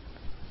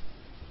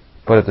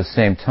 But at the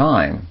same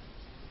time,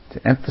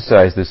 to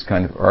emphasize this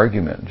kind of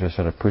argument, just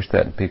sort of push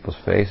that in people's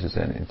faces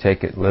and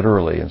take it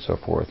literally and so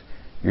forth,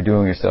 you're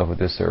doing yourself a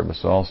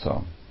disservice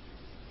also.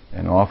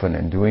 And often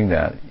in doing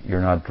that, you're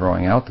not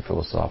drawing out the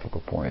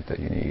philosophical point that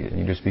you need, and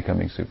you're just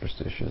becoming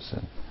superstitious,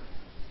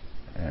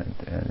 and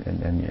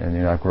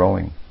you're not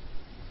growing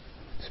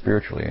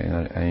spiritually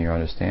in your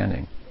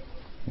understanding.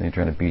 And you're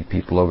trying to beat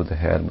people over the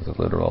head with a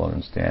literal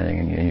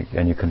understanding,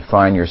 and you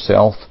confine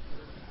yourself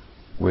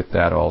with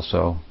that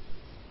also,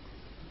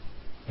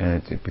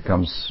 and it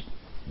becomes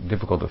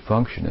difficult to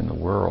function in the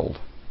world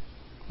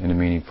in a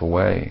meaningful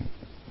way,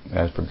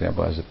 as, for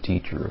example, as a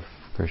teacher of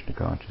Krishna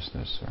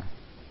consciousness, or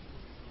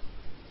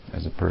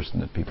as a person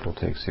that people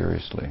take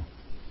seriously.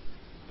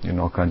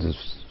 All kinds of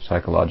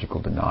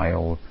psychological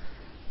denial,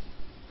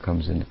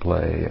 comes into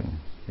play and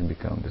you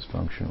become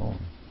dysfunctional.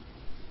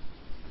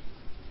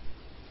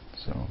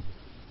 So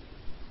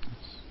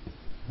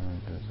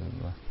there's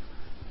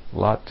a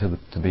lot to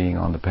being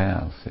on the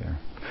path here.